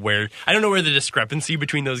don't know where the discrepancy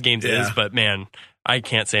between those games is. But man, I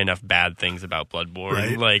can't say enough bad things about Bloodborne.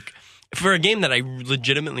 Right. Like, for a game that I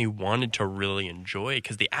legitimately wanted to really enjoy,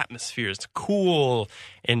 because the atmosphere is cool,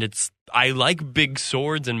 and I like big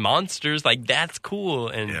swords and monsters. Like, that's cool.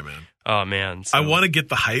 And Yeah, man. oh man, I want to get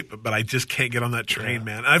the hype, but I just can't get on that train,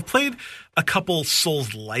 man. I've played a couple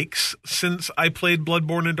Souls likes since I played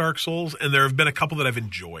Bloodborne and Dark Souls, and there have been a couple that I've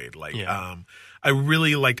enjoyed. Like, I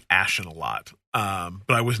really liked Ashen a lot, but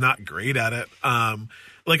I was not great at it.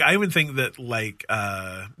 Like, I even think that like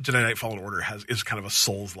Jedi Knight Fallen Order is kind of a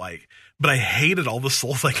Souls like, but I hated all the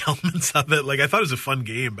Souls like elements of it. Like, I thought it was a fun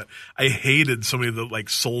game, but I hated so many of the like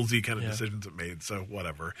Soulsy kind of decisions it made. So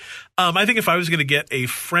whatever. I think if I was going to get a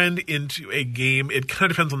friend into a game, it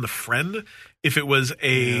kind of depends on the friend. If it was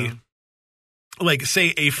like,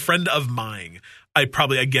 say, a friend of mine, I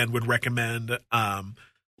probably again would recommend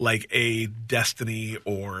like a Destiny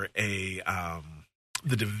or a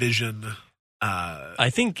The Division.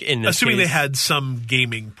 I think in this assuming case, they had some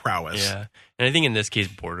gaming prowess. Yeah. And I think in this case,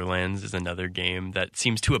 Borderlands is another game that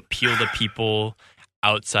seems to appeal to people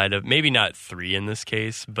outside of, maybe not 3 in this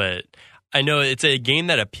case, but I know it's a game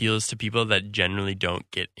that appeals to people that generally don't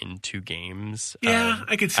get into games. Yeah,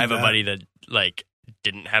 I could see that. I have a buddy that like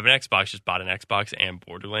didn't have an Xbox, just bought an Xbox and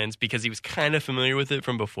Borderlands because he was kind of familiar with it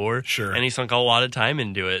from before. Sure. And he sunk a lot of time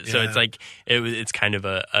into it. So it's like, it's kind of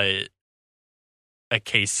a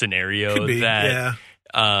case scenario Could be, that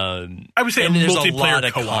I would say and a there's a multiplayer lot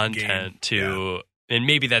of co-op content game. too, and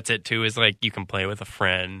maybe that's it too. Is like you can play with a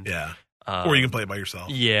friend, or you can play it by yourself.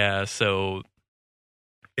 Yeah, so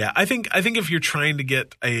yeah, I think if you're trying to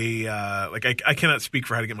get a like, I cannot speak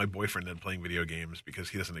for how to get my boyfriend in playing video games because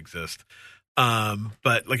he doesn't exist.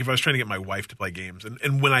 But like if I was trying to get my wife to play games,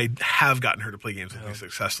 and when I have gotten her to play games with me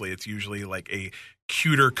successfully, it's usually like a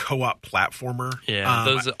cuter co-op platformer. Yeah,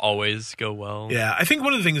 those always go well. Yeah, I think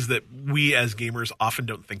one of the things that we as gamers often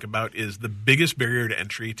don't think about is the biggest barrier to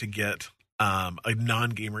entry to get a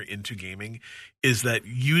non-gamer into gaming is that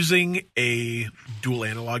using a dual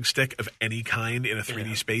analog stick of any kind in a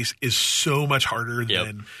 3D space is so much harder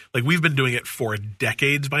than like we've been doing it for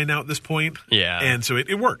decades by now at this point. Yeah, and so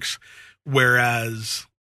it works. Whereas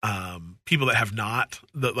people that have not,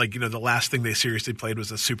 the last thing they seriously played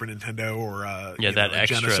was a Super Nintendo or that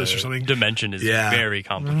extra Genesis or something. Dimension is very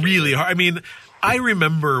complicated. Really hard. I mean, I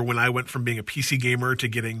remember when I went from being a PC gamer to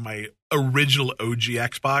getting my original OG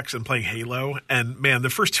Xbox and playing Halo, and man, the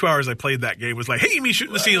first 2 hours I played that game was like, hey, me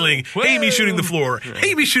shooting the ceiling, hey, me shooting the floor,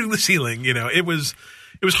 hey, me shooting the ceiling. It was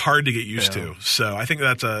hard to get used to. So I think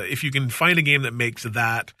that's if you can find a game that makes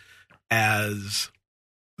that as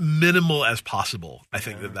minimal as possible, I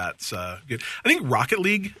think that's good. I think Rocket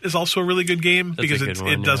League is also a really good game because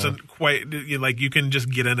it doesn't quite like you can just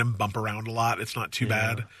get in and bump around a lot. It's not too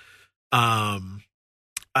bad.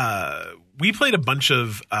 We played a bunch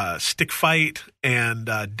of Stick Fight and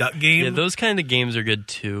Duck Game. Yeah, those kind of games are good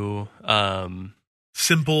too.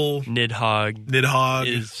 Simple Nidhogg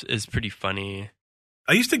is pretty funny.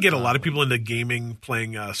 I used to get a lot of people into gaming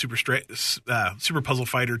playing Super Puzzle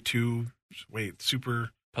Fighter 2. Super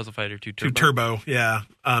Puzzle Fighter 2 Turbo. Turbo, yeah,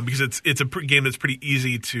 because it's a game that's pretty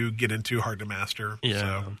easy to get into, hard to master. Yeah,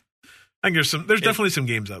 so I think there's definitely some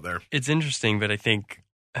games out there. It's interesting, but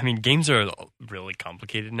I mean, games are really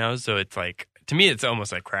complicated now, so it's like to me, it's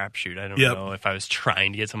almost like crapshoot. I don't know if I was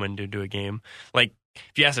trying to get someone to do a game. Like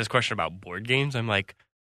if you ask this question about board games, I'm like,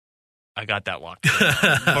 I got that locked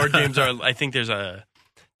in. Board games are. I think there's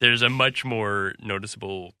a much more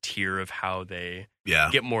noticeable tier of how they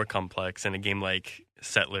get more complex, and a game like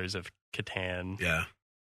Settlers of Catan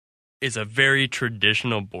is a very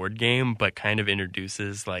traditional board game, but kind of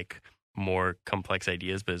introduces like more complex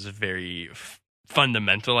ideas, but it's very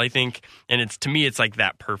fundamental, I think. And to me, it's like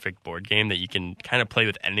that perfect board game that you can kind of play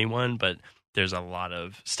with anyone, but there's a lot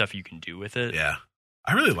of stuff you can do with it. Yeah.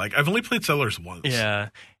 I really I've only played Settlers once. Yeah.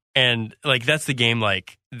 And like, that's the game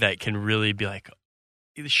like that can really be like,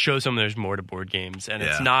 show someone there's more to board games. And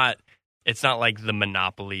it's not like the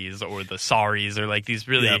Monopolies or the Sorries or like these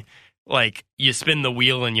really like you spin the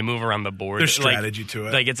wheel and you move around the board. There's strategy to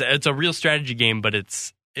it. Like it's a real strategy game, but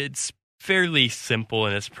it's fairly simple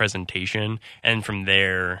in its presentation. And from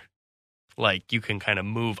there, like you can kind of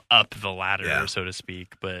move up the ladder, so to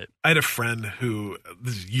speak. But I had a friend who,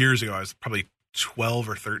 this is years ago, I was probably 12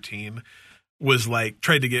 or 13, was like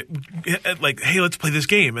tried to get like, hey, let's play this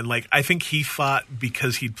game. And like, I think he thought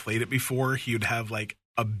because he'd played it before, he would have like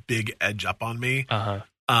a big edge up on me.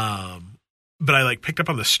 But I like picked up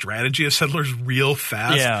on the strategy of Settlers real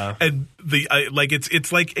fast. Yeah. And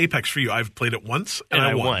it's like Apex for you. I've played it once and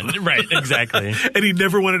I won. Right, exactly. And he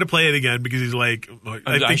never wanted to play it again because he's like,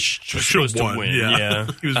 I think should have won. Win. Yeah.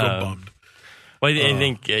 He was real bummed. Well, I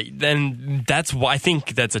think then that's why I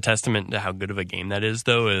think that's a testament to how good of a game that is,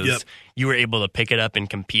 though, is you were able to pick it up and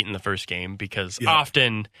compete in the first game because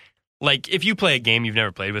often, like, if you play a game you've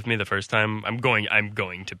never played with me the first time, I'm going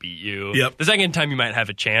to beat you. Yep. The second time you might have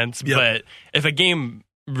a chance, but if a game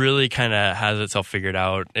really kind of has itself figured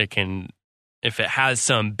out, it can. If it has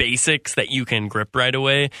some basics that you can grip right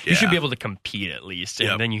away, you should be able to compete at least.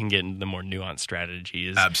 And then you can get into the more nuanced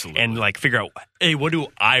strategies. Absolutely. And like figure out, hey, what do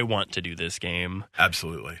I want to do this game?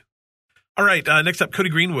 Absolutely. All right. Next up, Cody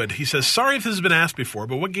Greenwood. He says, sorry if this has been asked before,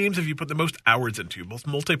 but what games have you put the most hours into? Both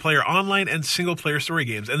multiplayer online and single player story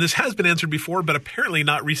games. And this has been answered before, but apparently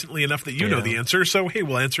not recently enough that you know the answer. So, hey,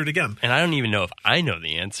 we'll answer it again. And I don't even know if I know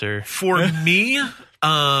the answer. For me,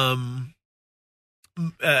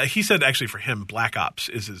 he said actually for him, Black Ops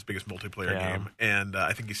is his biggest multiplayer game. And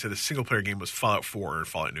I think he said his single player game was Fallout 4 and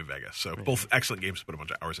Fallout New Vegas. So both excellent games to put a bunch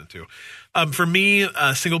of hours into. For me,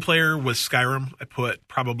 single player was Skyrim. I put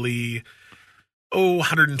probably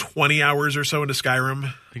 120 hours or so into Skyrim.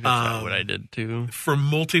 I think that's about what I did too. For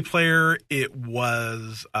multiplayer, it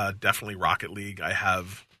was definitely Rocket League. I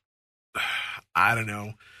have, I don't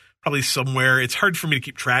know, probably somewhere. It's hard for me to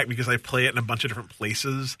keep track because I play it in a bunch of different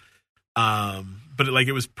places. But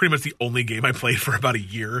it was pretty much the only game I played for about a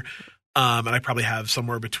year. And I probably have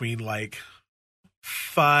somewhere between like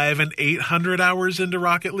 500 and 800 hours into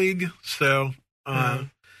Rocket League. So, I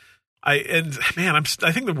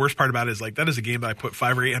think the worst part about it is like, that is a game that I put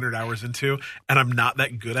 500 or 800 hours into and I'm not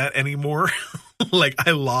that good at anymore. Like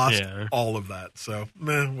I lost all of that. So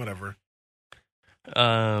whatever.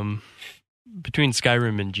 Between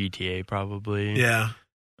Skyrim and GTA probably. Yeah.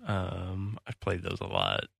 I've played those a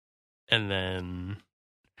lot. And then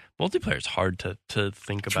multiplayer is hard to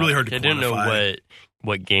think about. It's really hard to I didn't know quantify.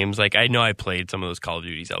 what games. Like, I know I played some of those Call of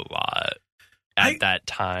Duties a lot at that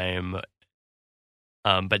time.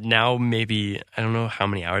 But now maybe, I don't know how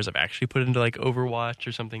many hours I've actually put into like Overwatch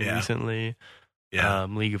or something recently. Yeah.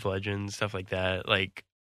 League of Legends, stuff like that. Like,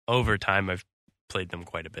 over time I've played them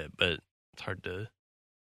quite a bit, but it's hard to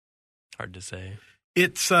say.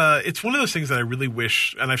 It's one of those things that I really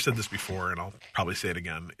wish, and I've said this before, and I'll probably say it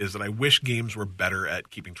again, is that I wish games were better at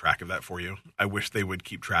keeping track of that for you. I wish they would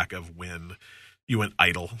keep track of when you went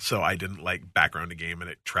idle, so I didn't like background a game and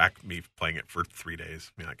it tracked me playing it for 3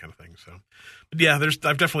 days, that kind of thing. So, but yeah,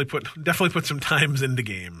 I've definitely put some times into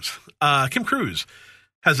games. Kim Cruz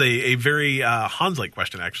has a very Hans-like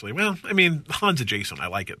question, actually. Well, I mean, Hans adjacent. I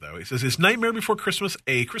like it, though. He says, is Nightmare Before Christmas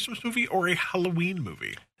a Christmas movie or a Halloween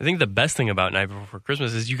movie? I think the best thing about Nightmare Before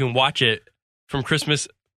Christmas is you can watch it from Christmas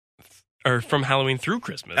or from Halloween through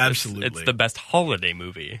Christmas. Absolutely. It's the best holiday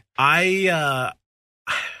movie. I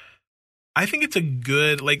think it's a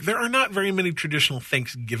good, like, there are not very many traditional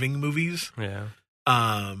Thanksgiving movies. Yeah.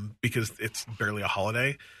 Because it's barely a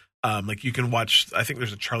holiday. Like you can watch, I think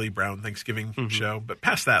there's a Charlie Brown Thanksgiving show, but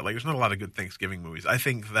past that, like there's not a lot of good Thanksgiving movies. I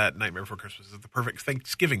think that Nightmare Before Christmas is the perfect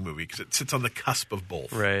Thanksgiving movie because it sits on the cusp of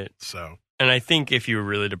both. Right. So, and I think if you were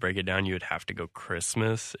really to break it down, you would have to go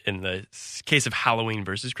Christmas in the case of Halloween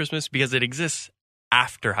versus Christmas because it exists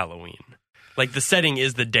after Halloween. Like the setting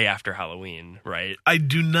is the day after Halloween, right? I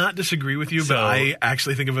do not disagree with you, So- but I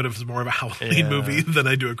actually think of it as more of a Halloween Yeah. movie than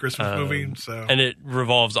I do a Christmas movie. So, And it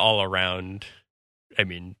revolves all around. I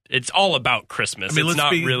mean, it's all about Christmas. I mean, it's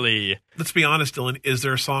not really. let's be honest, Dylan. Is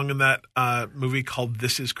there a song in that movie called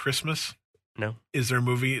 "This Is Christmas"? No. Is there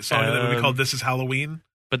a song in that movie called "This Is Halloween"?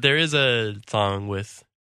 But there is a song with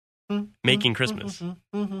Making Christmas.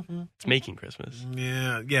 It's Making Christmas.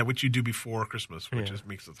 Yeah, which you do before Christmas, which Yeah. is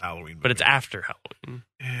makes it Halloween. But it's movie. after Halloween.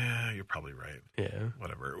 Yeah, you're probably right. Yeah.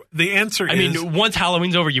 Whatever. The answer I is, mean, once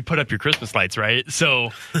Halloween's over, you put up your Christmas lights, right?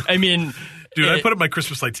 So, I mean, dude, I it- put up my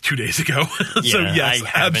Christmas lights 2 days ago. So yeah, yes, I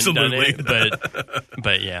haven't done absolutely. it,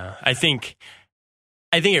 but yeah, I think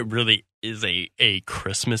it really is a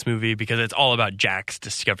Christmas movie because it's all about Jack's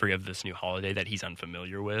discovery of this new holiday that he's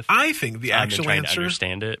unfamiliar with. I think the and actual trying to answer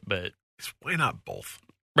understand it, but is why not both?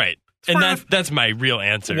 right, Fair and enough. that's my real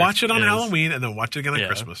answer. Watch it on is- Halloween and then watch it again on Yeah.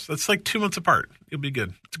 Christmas. That's like 2 months apart. It'll be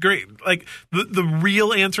good. It's great. Like the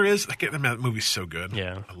real answer is, like, that movie's so good.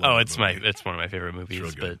 Yeah. I love Oh, that it's movie. it's one of my favorite movies.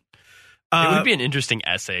 real But good. it would be an interesting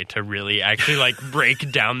essay to really actually like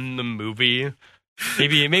break down the movie.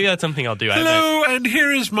 Maybe that's something I'll do. Hello, and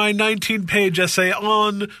here is my 19-page essay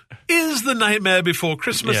on Is The Nightmare Before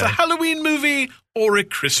Christmas Yeah. a Halloween movie or a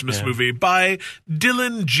Christmas Yeah. movie by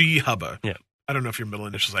Dylan G. Hubba. Yeah. I don't know if your middle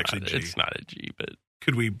initial is actually G. It's not a G, but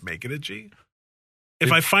Could we make it a G?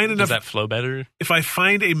 If I find does enough, that flow better? if I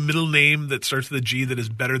find a middle name that starts with a G that is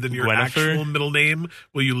better than your Gwennifer? actual middle name,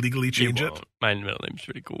 will you legally change it? won't. My middle name's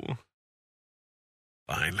pretty cool.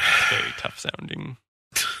 Fine. Very tough sounding.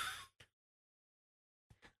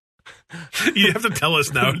 You have to tell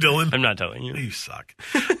us now, Dylan. I'm not telling you. You suck.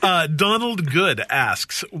 Donald Good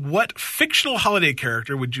asks, what fictional holiday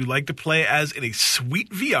character would you like to play as in a sweet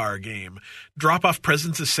VR game? Drop off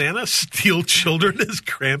presents as Santa, steal children as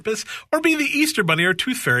Krampus, or be the Easter Bunny or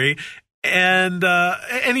Tooth Fairy, and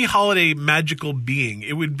any holiday magical being?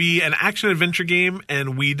 It would be an action-adventure game,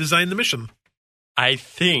 and we designed the mission. I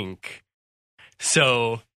think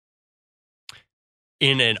so.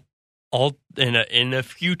 In a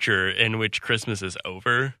future in which Christmas is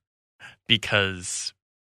over, because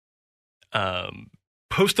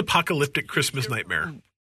Post-apocalyptic Christmas nightmare.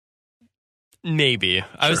 maybe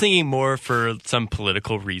I was Sure. thinking more for some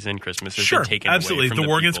political reason. Christmas has Sure, been taken absolutely. away from The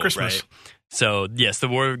war against people, Christmas. right? So yes, the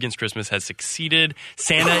war against Christmas has succeeded.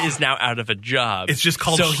 Santa is now out of a job. It's just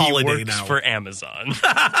called so Holiday he works now. for Amazon,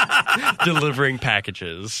 delivering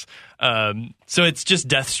packages. So it's just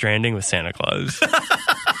Death Stranding with Santa Claus.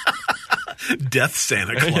 Death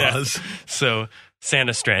Santa Claus. So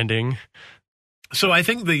Santa Stranding. So I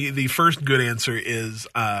think the first good answer is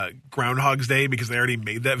Groundhog's Day because they already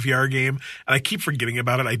made that VR game, and I keep forgetting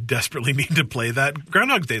about it. I desperately need to play that.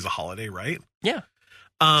 Groundhog's Day is a holiday, right? Yeah, it's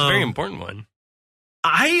a very Um, important one.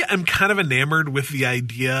 I am kind of enamored with the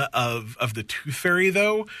idea of the Tooth Fairy,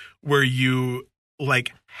 though, where you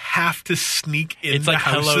like have to sneak into It's like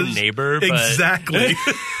houses. Hello Neighbor, but Exactly.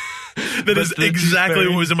 That is the Tooth exactly Fairy.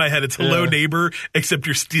 what was in my head. It's Hello Yeah. Neighbor, except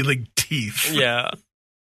you're stealing teeth. yeah,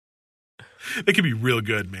 That could be real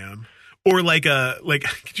good, man. Or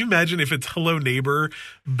could you imagine if it's Hello Neighbor,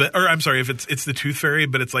 if it's the Tooth Fairy,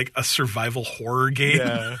 but it's like a survival horror game?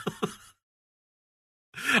 yeah.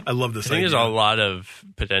 I love this I think idea. there's a lot of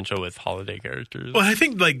potential with holiday characters. Well, I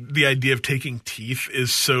think like the idea of taking teeth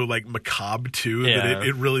is so like macabre too that Yeah.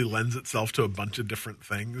 it really lends itself to a bunch of different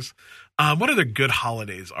things. What other good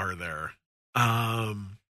holidays are there?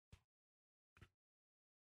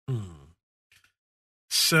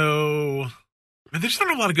 So there's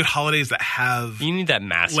not a lot of good holidays that have You need that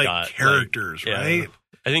mascot. like characters, yeah. right?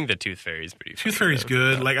 I think the Tooth Fairy's pretty Tooth funny, Fairy's though.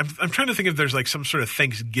 good. Yeah. Like I'm trying to think if there's like some sort of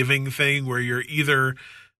Thanksgiving thing where you're either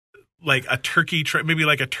like a turkey, maybe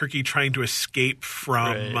like a turkey trying to escape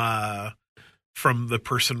from the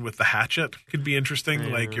person with the hatchet could be interesting.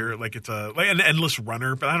 Yeah. Like you're like it's an endless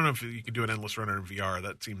runner, but I don't know if you could do an endless runner in VR.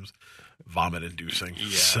 That seems vomit inducing. Yeah,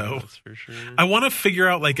 So that's for sure. I want to figure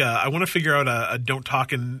out a don't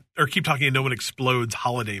talk or keep talking and no one explodes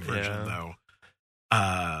holiday version though.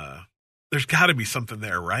 There's got to be something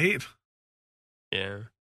there, right? Yeah.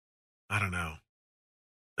 I don't know.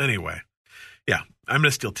 Anyway, yeah, I'm going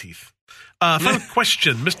to steal teeth. Final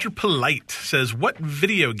question. Mr. Polite says, what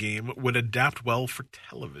video game would adapt well for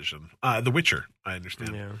television? The Witcher, I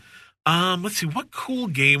understand. Yeah. Let's see. What cool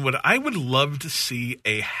game I would love to see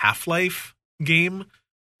a Half-Life game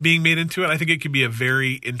being made into it. I think it could be a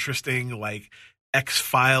very interesting, like,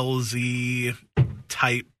 X-Files-y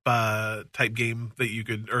type game that you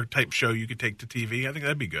could, or type show you could take to TV. I think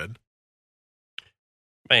that'd be good.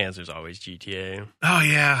 My answer's always GTA. Oh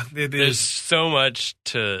yeah, it There's is. so much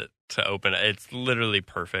to open. It's literally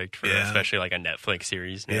perfect for especially like a Netflix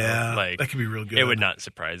series now. Yeah, like that could be real good. it would not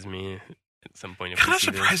surprise me at some point. If Kind we of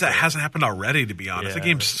see this, surprised that but hasn't happened already. To be honest, the Yeah.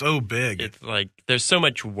 game's so big. It's like there's so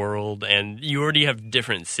much world, and you already have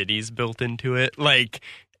different cities built into it. Like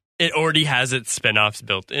it already has its spinoffs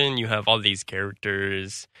built in. You have all these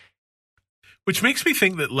characters. Which makes me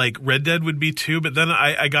think that like Red Dead would be too, but then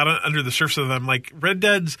I got under the surface of them. Like Red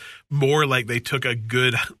Dead's more like they took a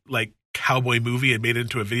good like cowboy movie and made it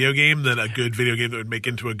into a video game than a good video game that would make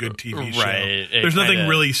into a good TV show. Right. There's nothing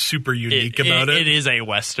really super unique about it. It is a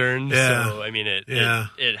Western. Yeah. So, I mean, Yeah.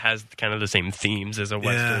 it has kind of the same themes as a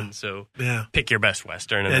Western. So Yeah. pick your best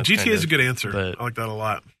Western. And Yeah, that's GTA kind is a good answer. but- I like that a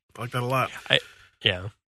lot. Yeah.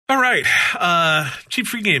 All right. Cheap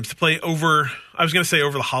free games to play over, I was going to say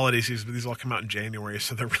over the holiday season, but these all come out in January,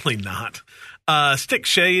 so they're really not. Stick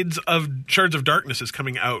Shards of Darkness is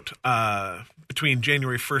coming out between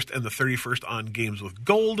January 1st and the 31st on Games with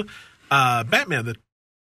Gold. Batman, the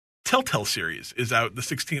Telltale series, is out the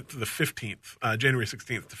 16th to the 15th, January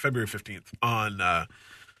 16th to February 15th on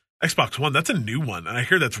Xbox One. That's a new one, and I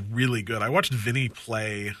hear that's really good. I watched Vinny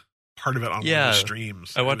play part of it on one of the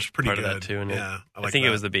streams. I It was watched pretty part good. of that too. And yeah, I think it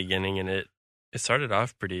was the beginning, and it started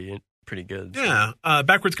off pretty good. So. Yeah.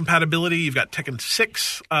 Backwards compatibility. You've got Tekken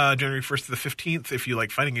 6, January 1st to the 15th. If you like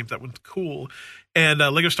fighting games, that one's cool. And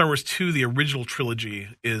Lego Star Wars 2, the original trilogy,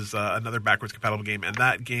 is another backwards compatible game, and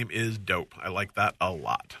that game is dope. I like that a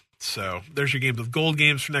lot. So there's your Games with Gold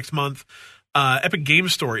games for next month. Epic Game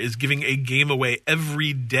Store is giving a game away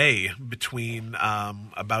every day between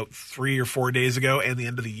about 3 or 4 days ago and the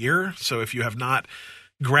end of the year. So if you have not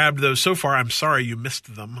grabbed those so far, I'm sorry you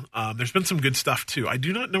missed them. There's been some good stuff too. I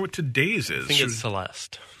do not know what today's is. I think it's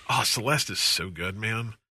Celeste. Oh, Celeste is so good,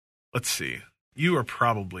 man. Let's see. You are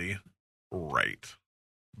probably right,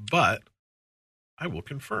 but I will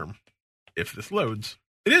confirm if this loads.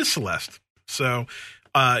 It is Celeste. So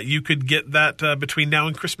you could get that between now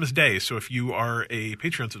and Christmas Day. So if you are a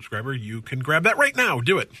Patreon subscriber, you can grab that right now.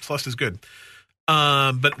 Do it. Celeste is good.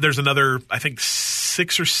 But there's another, I think,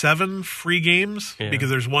 6 or 7 free games because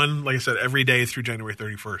there's one, like I said, every day through January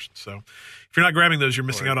 31st. So if you're not grabbing those, you're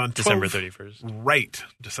missing out on December 12 31st. Right.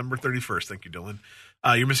 December 31st. Thank you, Dylan.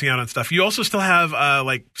 You're missing out on stuff. You also still have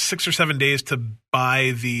like 6 or 7 days to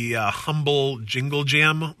buy the Humble Jingle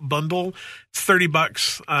Jam bundle. It's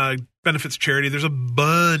 $30. Benefits charity. There's a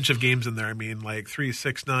bunch of games in there. I mean, like 3,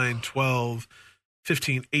 6, 9, 12,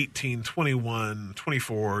 15, 18, 21,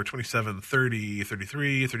 24, 27, 30,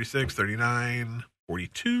 33, 36, 39,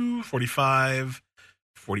 42, 45,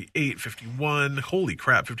 48, 51. Holy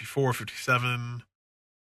crap. 54, 57.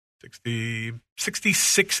 60,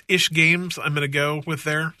 66-ish games I'm going to go with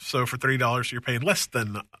there. So for $30, you're paying less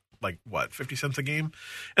than, like, what, 50 cents a game?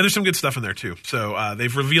 And there's some good stuff in there, too. So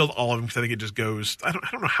they've revealed all of them because I think it just goes, I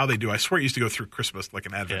don't know how they do. I swear it used to go through Christmas, like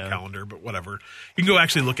an advent calendar, but whatever. You can go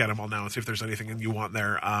actually look at them all now and see if there's anything you want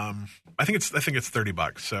there. I think it's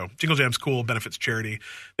 $30. So Jingle Jam's cool, benefits charity.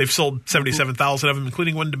 They've sold 77,000 of them,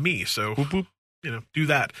 including one to me. So, do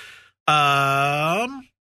that.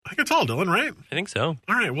 I think it's all, Dylan, right? I think so.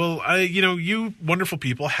 All right. Well, you wonderful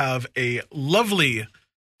people have a lovely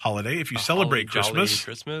holiday. If you celebrate jolly Christmas,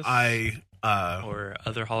 Christmas. I Or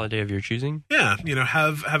other holiday of your choosing. Yeah,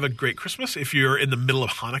 have a great Christmas. If you're in the middle of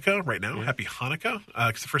Hanukkah right now, happy Hanukkah.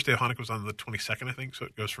 Because the first day of Hanukkah was on the 22nd, I think, so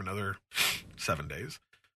it goes for another 7 days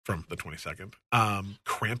from the 22nd.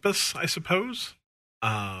 Krampus, I suppose.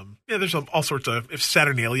 There's all sorts of, if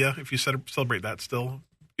Saturnalia, if you celebrate that still,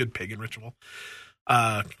 good pagan ritual.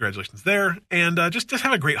 Congratulations there. And just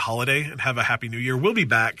have a great holiday and have a happy new year. We'll be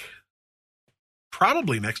back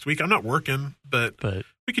probably next week. I'm not working, but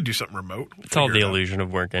we could do something remote. It's all the illusion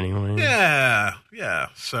of work anyway. Yeah.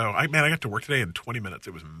 So, I got to work today in 20 minutes.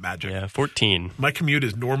 It was magic. Yeah, 14. My commute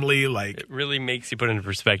is normally It really makes you put into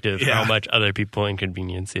perspective how much other people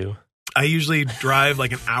inconvenience you. I usually drive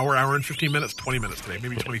like an hour and 15 minutes, 20 minutes today,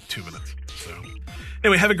 maybe 22 minutes. So,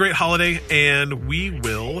 anyway, have a great holiday, and we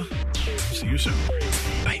will see you soon.